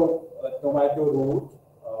tomato root.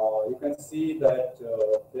 You can see that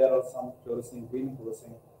there are some fluorescing, green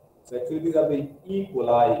fluorescing. So actually these are the E.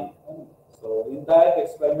 coli. So in that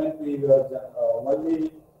experiment, we were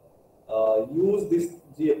only use this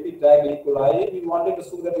GFP tag E. coli. We wanted to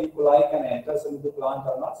see that E. coli can enter into the plant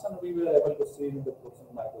or not, and we were able to see in the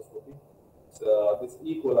fluorescence microscopy. So this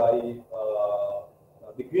E. coli,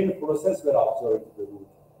 the green fluorescence were observed in the root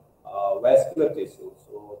vascular tissue.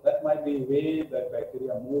 So that might be a way that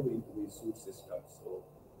bacteria move into the shoot system. So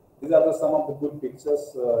these are some of the good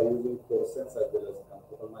pictures using fluorescence as well as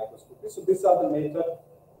confocal microscopy. So these are the methods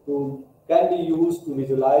can be used to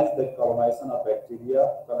visualize the colonization of bacteria,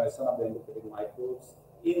 colonization of the endocritic microbes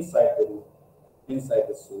inside the root, inside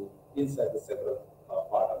the shoot, inside the several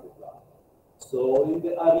part of the plant. So in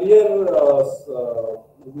the earlier,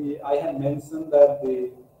 I had mentioned that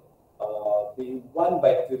the one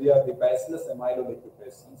bacteria, the Bacillus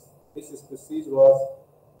amylolepipescens, this species was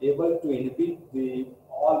able to inhibit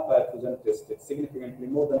all pathogen tested significantly,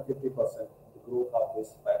 more than 50% the growth of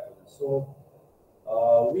this pathogen. So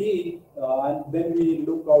and then we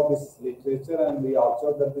look out this literature, and we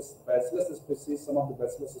observe that this Bacillus species, some of the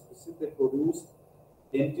Bacillus species, they produce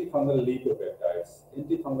antifungal lipopeptides.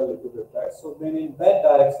 So then in that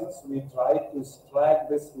direction, we try to extract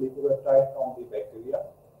this lipopeptide from the bacteria,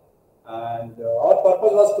 and our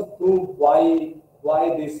purpose was to prove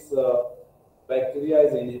why this bacteria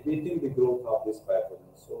is inhibiting the growth of this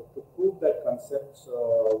pathogen. So to prove that concept,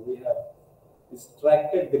 we have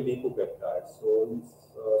extracted the lipopeptide. So in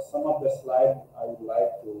some of the slides, I would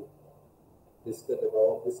like to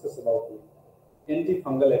discuss about the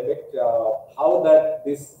antifungal effect, how that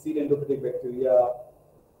this seed endocritic bacteria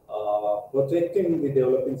protecting the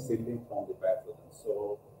developing seedling from the pathogen.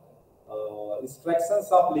 So extractions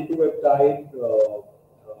of lipopeptide,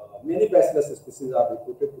 many Bacillus species are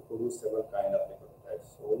reputed to produce several kinds of lipopeptides.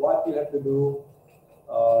 So what you have to do,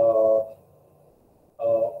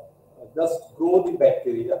 just grow the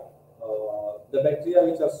bacteria. The bacteria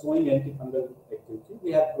which are showing antifungal activity,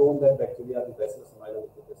 we have grown that bacteria, the Bacillus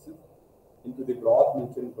amylolepipescens, into the broth,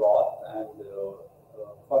 nutrient broth, and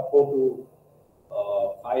for 4 to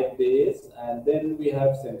 5 days, and then we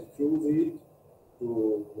have centrifuged it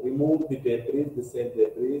to remove the debris, the cell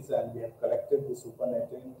debris, and we have collected the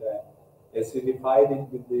supernatant and acidified it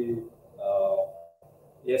with the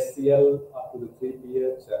SCl up to the 3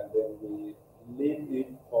 pH, and then we leave it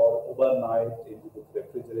for overnight into the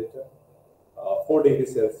refrigerator, 4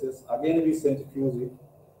 degrees Celsius. Again, we centrifuge it,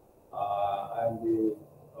 and we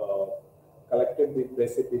collected the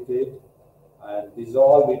precipitate and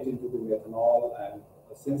dissolve it into the methanol. And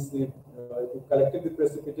since we collected the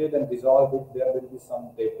precipitate and dissolved it, there will be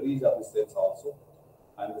some debris of the cells also,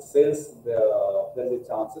 and the cells there is a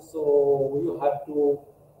chances. So you have to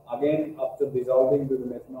again, after dissolving with the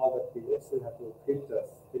methanol that creates, we have to filters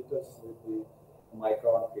with the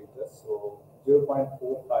micron filters. So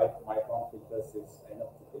 0.45 micron filters is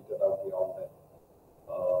enough to filter out all that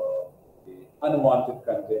the unwanted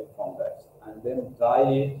content from that, and then dry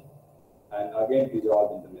it and again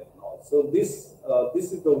dissolve in the methanol. So this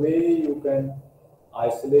is the way you can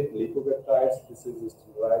isolate lipopeptides. This is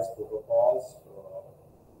standardized protocols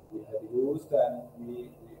we have used, and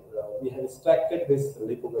we have extracted this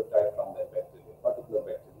lipopeptide from that bacteria, particular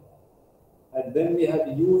bacteria, and then we have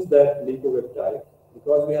used that lipopeptide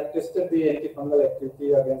because we have tested the antifungal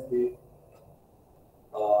activity against the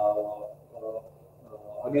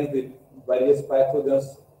various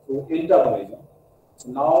pathogens through antagonism.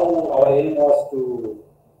 So now our aim was to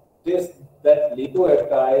test that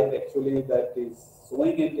lipopeptide actually that is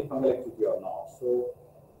showing antifungal activity or not. So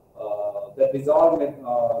that dissolved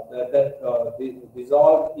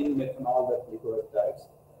dissolved in methanol that lipopeptides,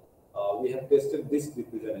 we have tested this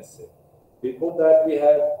diffusion assay. Before that, we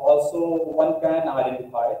have also one kind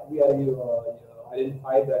identified. We are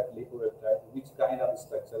identified that lipopeptide, which kind of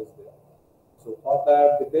structure is there. So for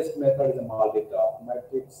that, the best method is a multi-graph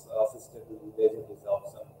matrix assisted with laser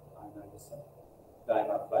desorption ionization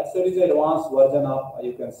dimer fly. So it is an advanced version of,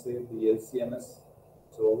 you can say, the LCMS.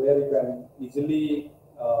 So where you can easily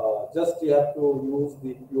just you have to use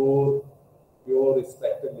the pure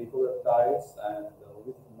extracted lipopeptides and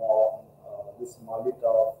with more this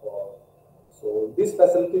multi-graph. So this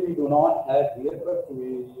facility we do not have here, but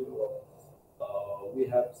we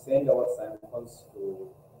have sent our samples to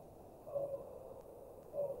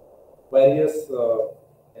various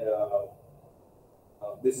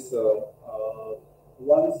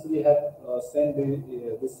once we have sent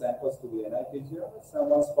these samples to the NITGR, and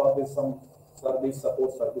once for this some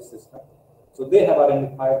support service system. So they have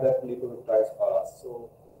identified that lipopeptides for us. So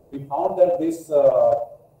we found that this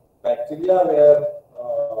bacteria were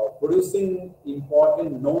producing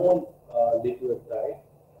important known lipopeptide,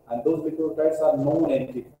 and those lipopeptides are known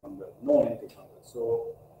antifungal.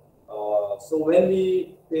 So when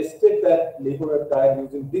we tested that lipopeptide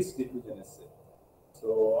using this diffusion assay,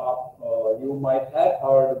 so you might have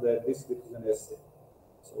heard that this diffusion assay.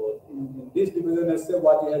 So in this diffusion assay,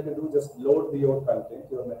 what you have to do is just load your content,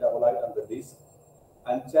 your metabolite on the disk,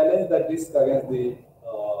 and challenge that disk against the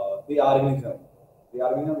organism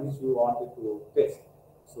which you wanted to test.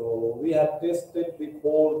 So we have tested the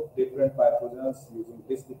 4 different pathogens using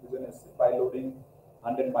this diffusion assay by loading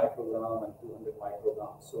 100 microgram and 200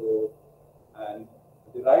 microgram. So, and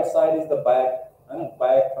the right side is the back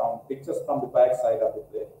from pictures from the back side of the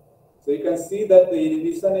plate. So you can see that the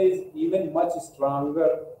inhibition is even much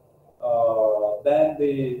stronger than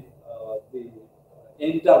the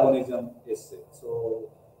antagonism assay. So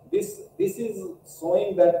this is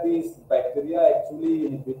showing that these bacteria actually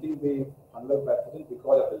inhibiting the fungal pathogen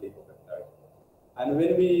because of the lipopeptide. And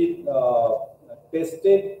when we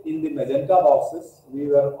tested in the magenta boxes, we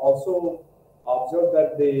were also observed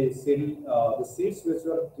that the seeds which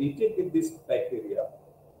were treated with this bacteria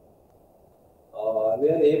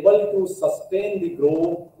were able to sustain the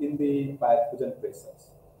growth in the pathogen presence.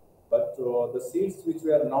 But the seeds which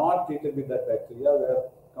were not treated with that bacteria were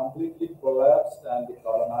completely collapsed and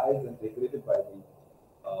colonized and degraded by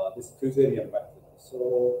this Fusarium pathogen.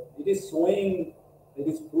 So it is proving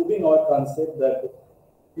our concept that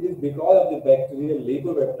it is because of the bacterial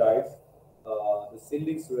lipopeptides, the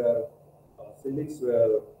seedlings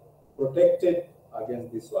were protected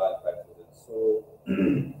against the soil pathogens. So,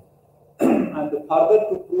 and further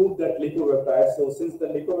to prove that lipopeptides, so since the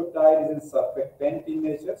lipopeptide is in surfactant in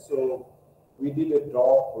nature, so we did a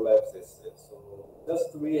drop collapse assay. So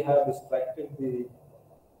just we have extracted the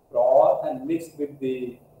draw and mixed with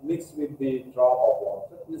the drop of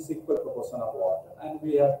water in a equal proportion of water, and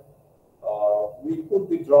we have we put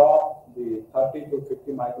the drop, the 30 to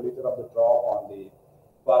 50 microliter of the drop on the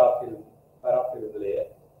paraffin layer.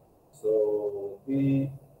 So the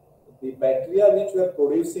bacteria which were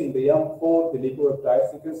producing the M4, the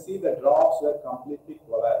lipopeptides, you can see the drops were completely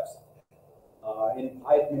collapsed. In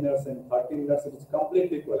 5 minutes and 30 minutes, it is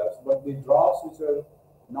completely collapsed. But the drops which were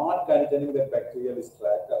not containing the bacterial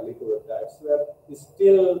extract or lipopeptides were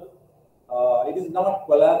still, it is not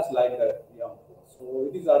collapsed like that. So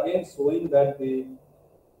it is again showing that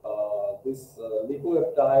this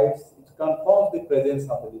lipopeptides, it confirms the presence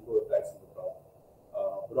of the lipopeptides in the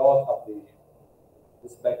broth of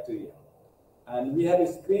this bacteria. And we have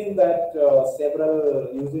screened that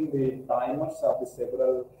using the primers of the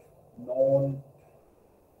several known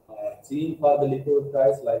genes for the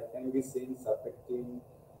lipopeptides like pengicine, surfactin,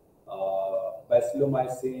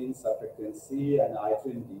 bacillomycin, surfactant C, and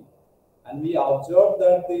itrin D. And we observed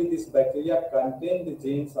that this bacteria contain the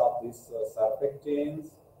genes of these surfactant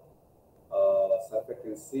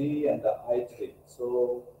C and the I3.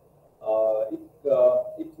 So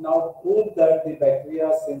it now proved that the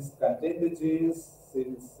bacteria since contain the genes,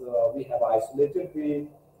 since we have isolated the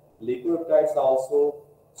liquidoptides also.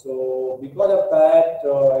 So because of that,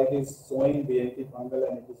 it is showing the antifungal,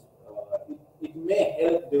 and it may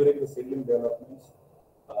help during the seedling development.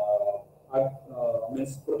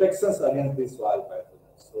 Means protections against these soil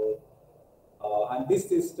pathogens. So, and this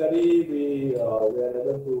study we were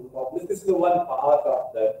able to publish. This is the one part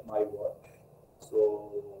of that my work.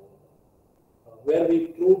 So, where we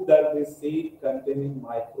proved that the seed containing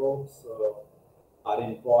microbes are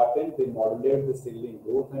important. They modulate the seedling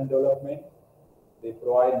growth and development. They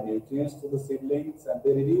provide nutrients to the seedlings, and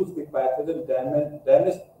they reduce the pathogen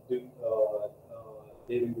damage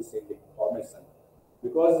during the seedling formation.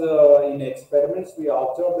 Because in experiments we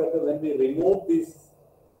observed that when we remove these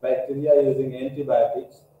bacteria using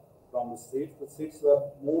antibiotics from the seeds were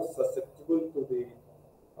more susceptible to the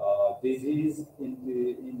disease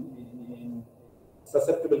in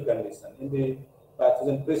susceptible condition, in the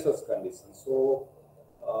pathogen precious condition. So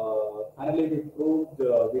finally we proved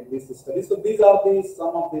with this study. So these are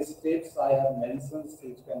some of the steps I have mentioned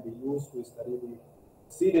which can be used to study the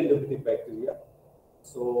seed endophytic bacteria.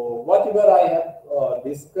 So whatever I have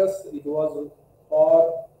discussed, it was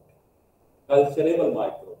for culturable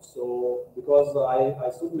microbes. So because I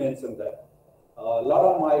should mention that a lot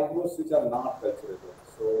of microbes which are not culturable.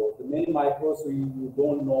 So the many microbes you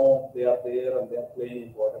don't know they are there and they are playing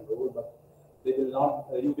important role, but they will not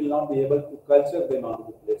you will not be able to culture them on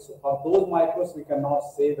the plate. So for those microbes, we cannot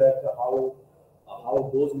say that how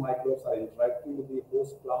those microbes are interacting with the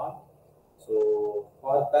host plant. So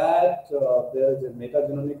for that, there is a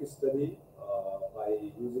metagenomic study by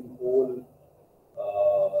using whole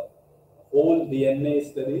DNA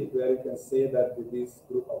study, where you can say that this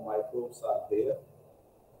group of microbes are there,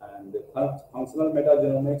 and the functional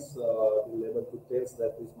metagenomics will be able to test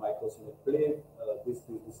that these microbes may play this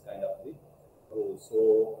kind of the role. So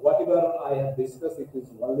whatever I have discussed, it is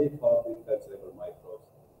only for the culturable microbes.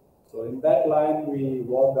 So in that line, we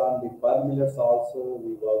worked on the pearl millets also,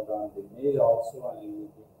 we worked on the maize also, and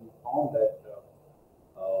we found that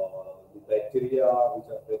the bacteria which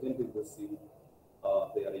are present in the seed,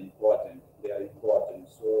 they are important. They are important.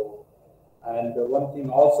 So, and one thing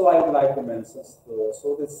also I would like to mention.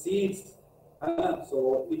 So the seeds.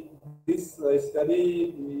 This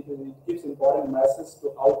study it gives important message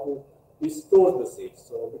to how to store the seeds.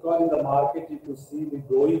 So because in the market, if you see the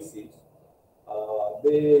growing seeds,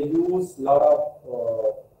 they use a lot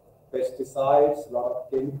of pesticides, a lot of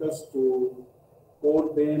chemicals to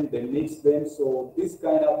coat them, they mix them. So this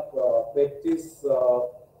kind of practice,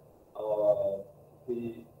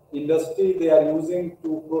 the industry they are using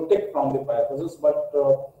to protect from the pathogens, but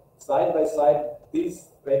side by side, this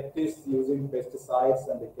practice using pesticides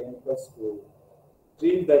and the chemicals to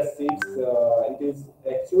treat that seeds, it is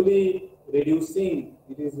actually reducing,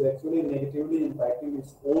 it is actually negatively impacting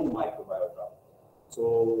its own microbiota.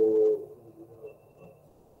 So,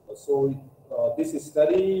 this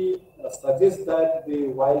study suggests that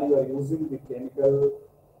while you are using the chemical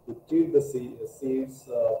to treat the seeds,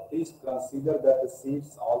 please consider that the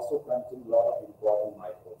seeds also contain a lot of important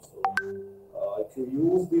microbes. So, if you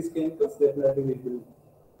use these chemicals, definitely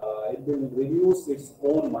it will reduce its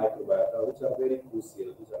own microbiota, which are very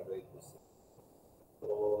crucial.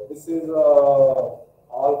 So this is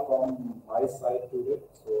all from my side today.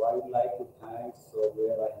 So I would like to thank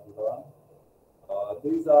where I have learned.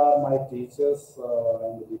 These are my teachers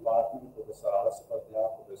in the department, Professor R.S. Padhya,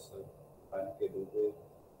 Professor Anke Dubey,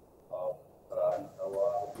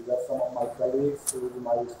 these are some of my colleagues,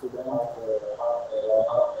 my students,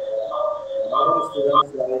 other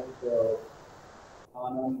students like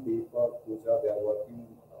Anand, Deepak, Pooja, they are working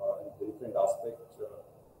in different aspects.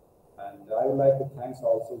 And I would like to thank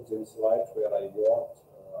also James White, where I worked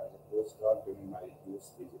as a postdoc during my youth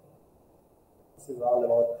stage. This is all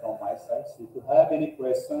about from my side. So if you have any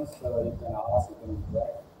questions, you can ask, you can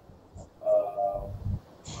interact.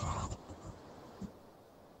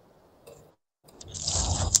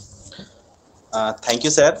 Thank you,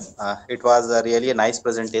 sir. It was really a nice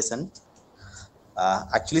presentation.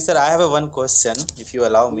 Actually, sir, I have one question, if you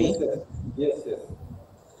allow me. Yes.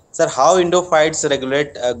 Sir, how endophytes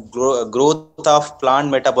regulate growth of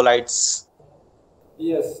plant metabolites?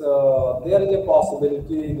 Yes, there is a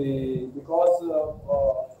possibility because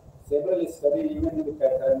several studies, even in the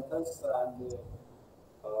Catharanthus and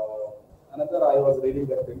another, I was reading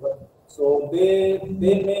that paper. So they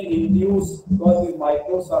may induce, because these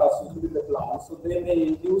microbes are associated with the plant, so they may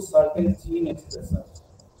induce certain gene expression,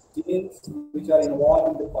 genes which are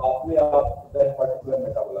involved in the pathway of that particular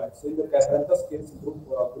metabolite. So in the Catranthus case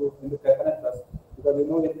group in the Catranthus, because you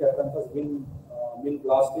know in Catranthus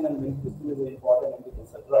vinblastine and vincristine is an important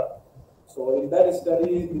anti-cancer drug. So in that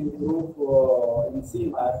study, the group in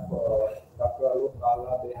CMAP, Dr. Alok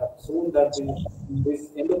Kala, they have shown that these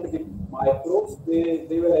endophytic microbes,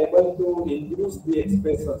 they were able to induce the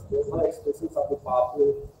expressions, the expressions of the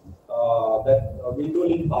pathway, that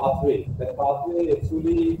windowing pathway. That pathway is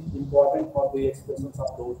actually important for the expressions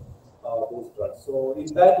of those drugs. So in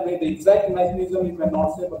that way, the exact mechanism you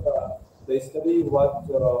cannot say, but the study what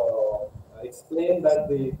explained that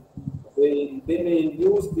they may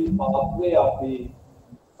induce the pathway of the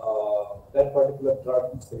that particular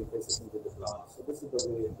drug synthesis into the plant. So this is the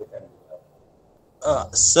way they can do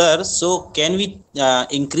that. Sir, so can we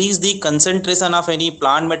increase the concentration of any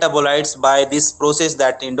plant metabolites by this process,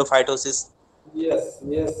 that endophytosis? Yes,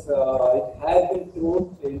 it has been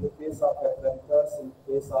proved in the case of Catranthus, in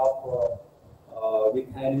case of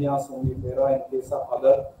Withania somnifera, in case of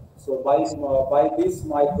other. So by these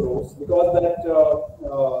microbes, because that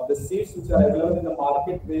the seeds which are available in the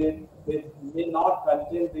market, they may not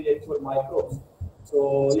contain the actual microbes.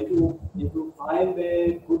 So if you find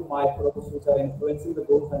the good microbes which are influencing the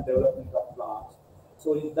growth and development of plants,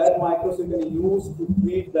 so in that microbes you can use to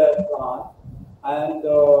treat the plant, and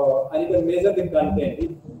you can measure the content.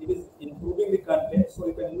 It is improving the content, so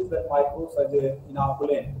you can use that microbes as an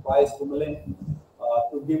inoculant, biostimulant,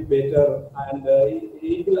 to give better, and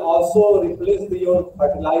it will also replace your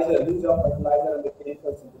fertilizer, use of fertilizer and the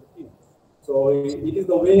chemicals in the field. So it is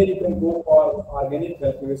the way you can go for organic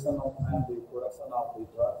cultivation and the production of the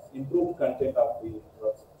drugs, improve content of the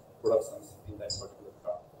drugs productions in that particular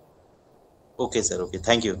crop. Okay, sir. Okay,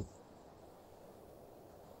 thank you.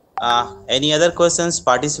 Any other questions,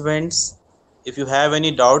 participants? If you have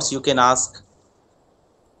any doubts, you can ask.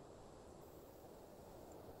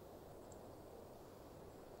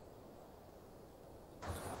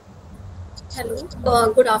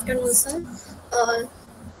 Hello, good afternoon, sir.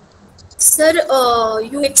 Sir,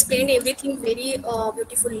 you explained everything very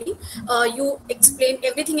beautifully. You explained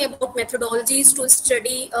everything about methodologies to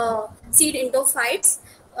study seed endophytes,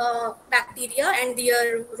 bacteria, and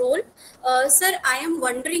their role. Sir, I am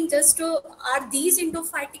wondering just are these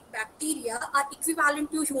endophytic bacteria are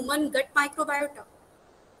equivalent to human gut microbiota?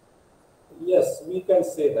 Yes, we can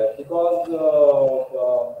say that, because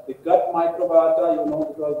the gut microbiota,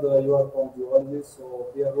 because you are from geology, so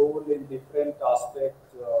their role in different aspects,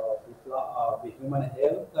 the human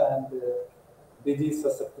health and disease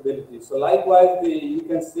susceptibility. So likewise, you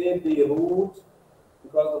can say the root,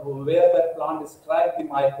 because where that plant extracts the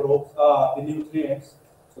microbes, the nutrients.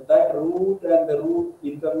 So that root and the root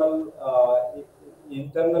internal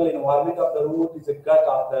environment of the root is a gut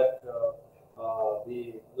of that.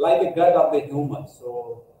 Like a gut of the human.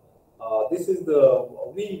 So this is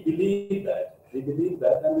we believe that,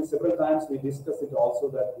 and several times we discuss it also,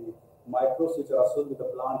 that the microbes which are associated with the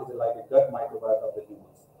plant is like a gut microbiota of the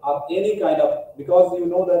humans, or any kind of, because you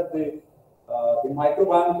know that the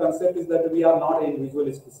microbiome concept is that we are not an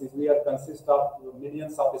individual species, we are consist of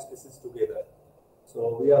millions of species together.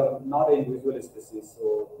 So we are not an individual species.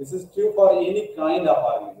 So this is true for any kind of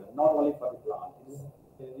organism, not only for the plant.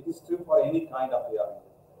 It is true for any kind of the organism.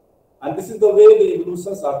 And this is the way the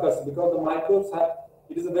evolution occurs, because the microbes have,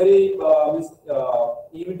 it is a very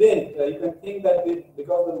evident, you can think that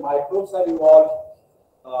because the microbes have evolved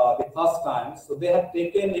the first time, so they have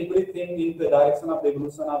taken everything in the direction of the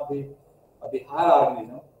evolution of the higher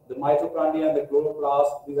organism. The mitochondria and the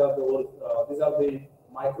chloroplast, these are the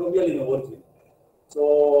microbial in origin.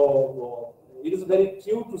 So it is very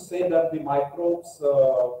true to say that the microbes,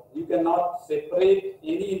 you cannot separate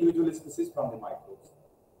any individual species from the microbes.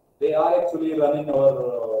 They are actually running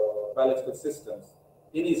our biological systems,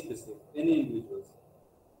 any species, any individuals.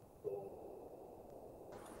 So,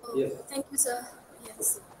 yes. Thank you, sir.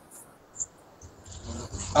 Yes.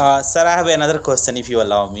 Sir, I have another question, if you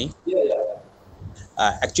allow me. Yeah.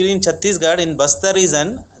 Actually, in Chhattisgarh, in Bastar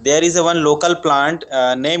region, there is one local plant,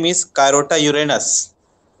 name is Chirota uranus.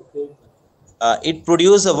 Okay. It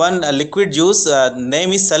produces one liquid juice,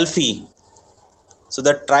 name is sulfi. So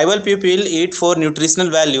the tribal people eat for nutritional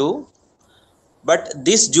value, but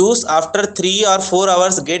this juice after 3 or 4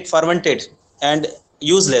 hours get fermented and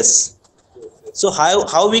useless. Yes. So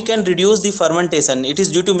how we can reduce the fermentation? It is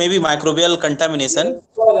due to maybe microbial contamination. Yes,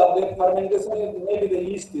 because of the fermentation, maybe the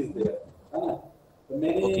yeast is there.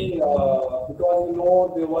 Many,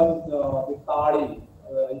 because the toddy,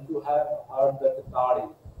 if you have heard that the toddy,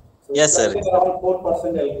 so So Yes, it sir. contains around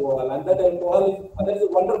 4% alcohol, and that alcohol is a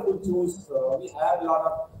wonderful juice. We have a lot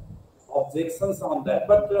of objections on that,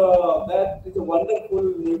 but that is a wonderful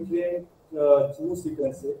nutrient juice, you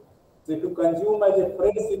can say. So if you consume as a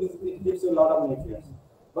fresh, it gives you a lot of nutrients.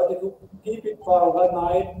 But if you keep it for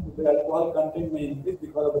overnight, the alcohol content may increase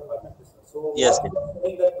because of the fermentation. So Yes. what you are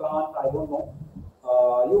saying that plant, I don't know.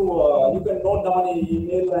 You can note down an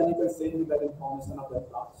email and you can send me that information of that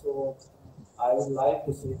plant. So I would like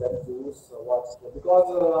to see that juice. Because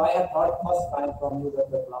I have heard first time from you that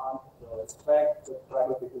the plant extract the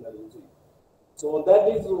tribal people are using. So that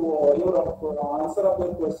is your answer of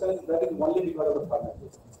your question. That is only because of the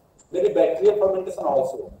fermentation. There is bacterial fermentation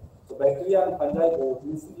also. So bacteria and fungi both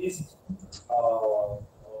means yeast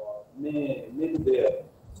may be there.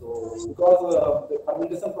 So because the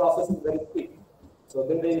fermentation process is very quick. So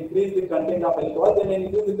then they increase the content of alcohol, they may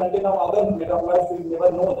increase the content of other metabolites, you never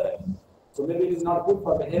know that. So maybe it is not good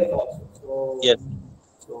for the health also. So Yes.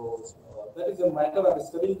 that is a matter of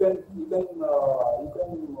study.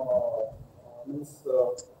 Means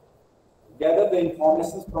gather the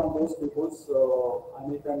information from those people,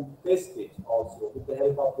 and you can test it also with the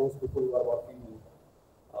help of those people who are working in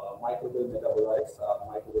microbial metabolites or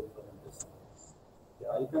microbial fermentation.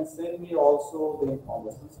 Yeah, you can send me also the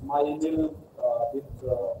information. My email with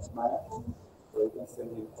Matt, so you can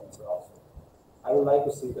send me information also. I would like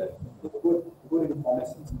to see that. Good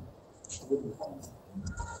information. Good information.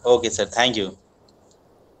 Okay, sir. Thank you.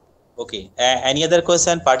 Okay. Any other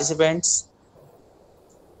question, participants?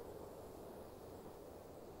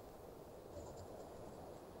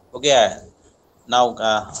 Okay. Now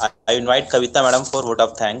I invite Kavita madam for vote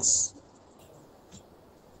of thanks.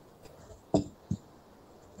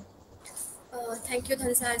 Thank you,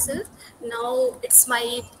 Dhansar sir. Now it's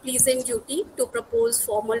my pleasant duty to propose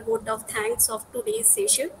formal vote of thanks of today's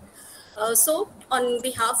session. So, on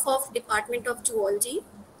behalf of Department of Zoology,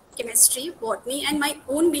 Chemistry, Botany, and my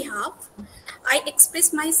own behalf, I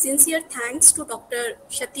express my sincere thanks to Dr.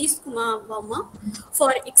 Satish Kumar Verma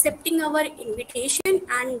for accepting our invitation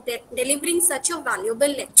and delivering such a valuable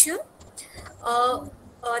lecture.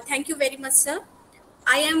 Thank you very much, sir.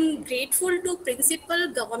 I am grateful to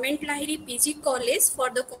Principal Government Lahiri PG College for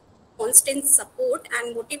the constant support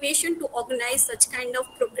and motivation to organize such kind of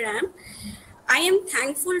program. I am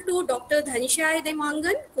thankful to Dr. Dhanshai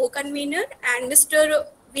Devangan, co-convener, and Mr.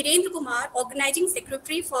 Virendra Kumar, organizing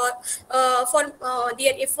secretary for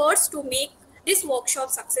their efforts to make this workshop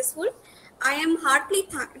successful. I am heartily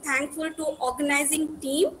thankful to organizing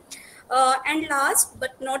team. And last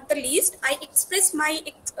but not the least, I express my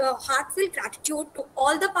heartfelt gratitude to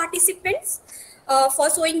all the participants for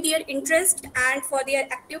showing their interest and for their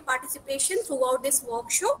active participation throughout this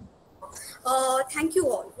workshop. Thank you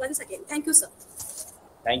all once again. Thank you, sir.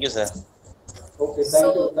 Thank you, sir. Okay,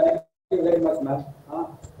 thank you. Thank you very much, ma'am.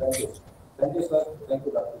 Thank you. Thank you, sir. Thank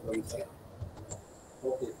you, Dr. Jones, sir.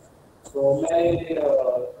 Okay. So may I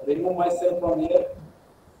remove myself from here?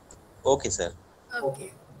 Okay, sir.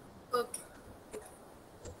 Okay. Okay.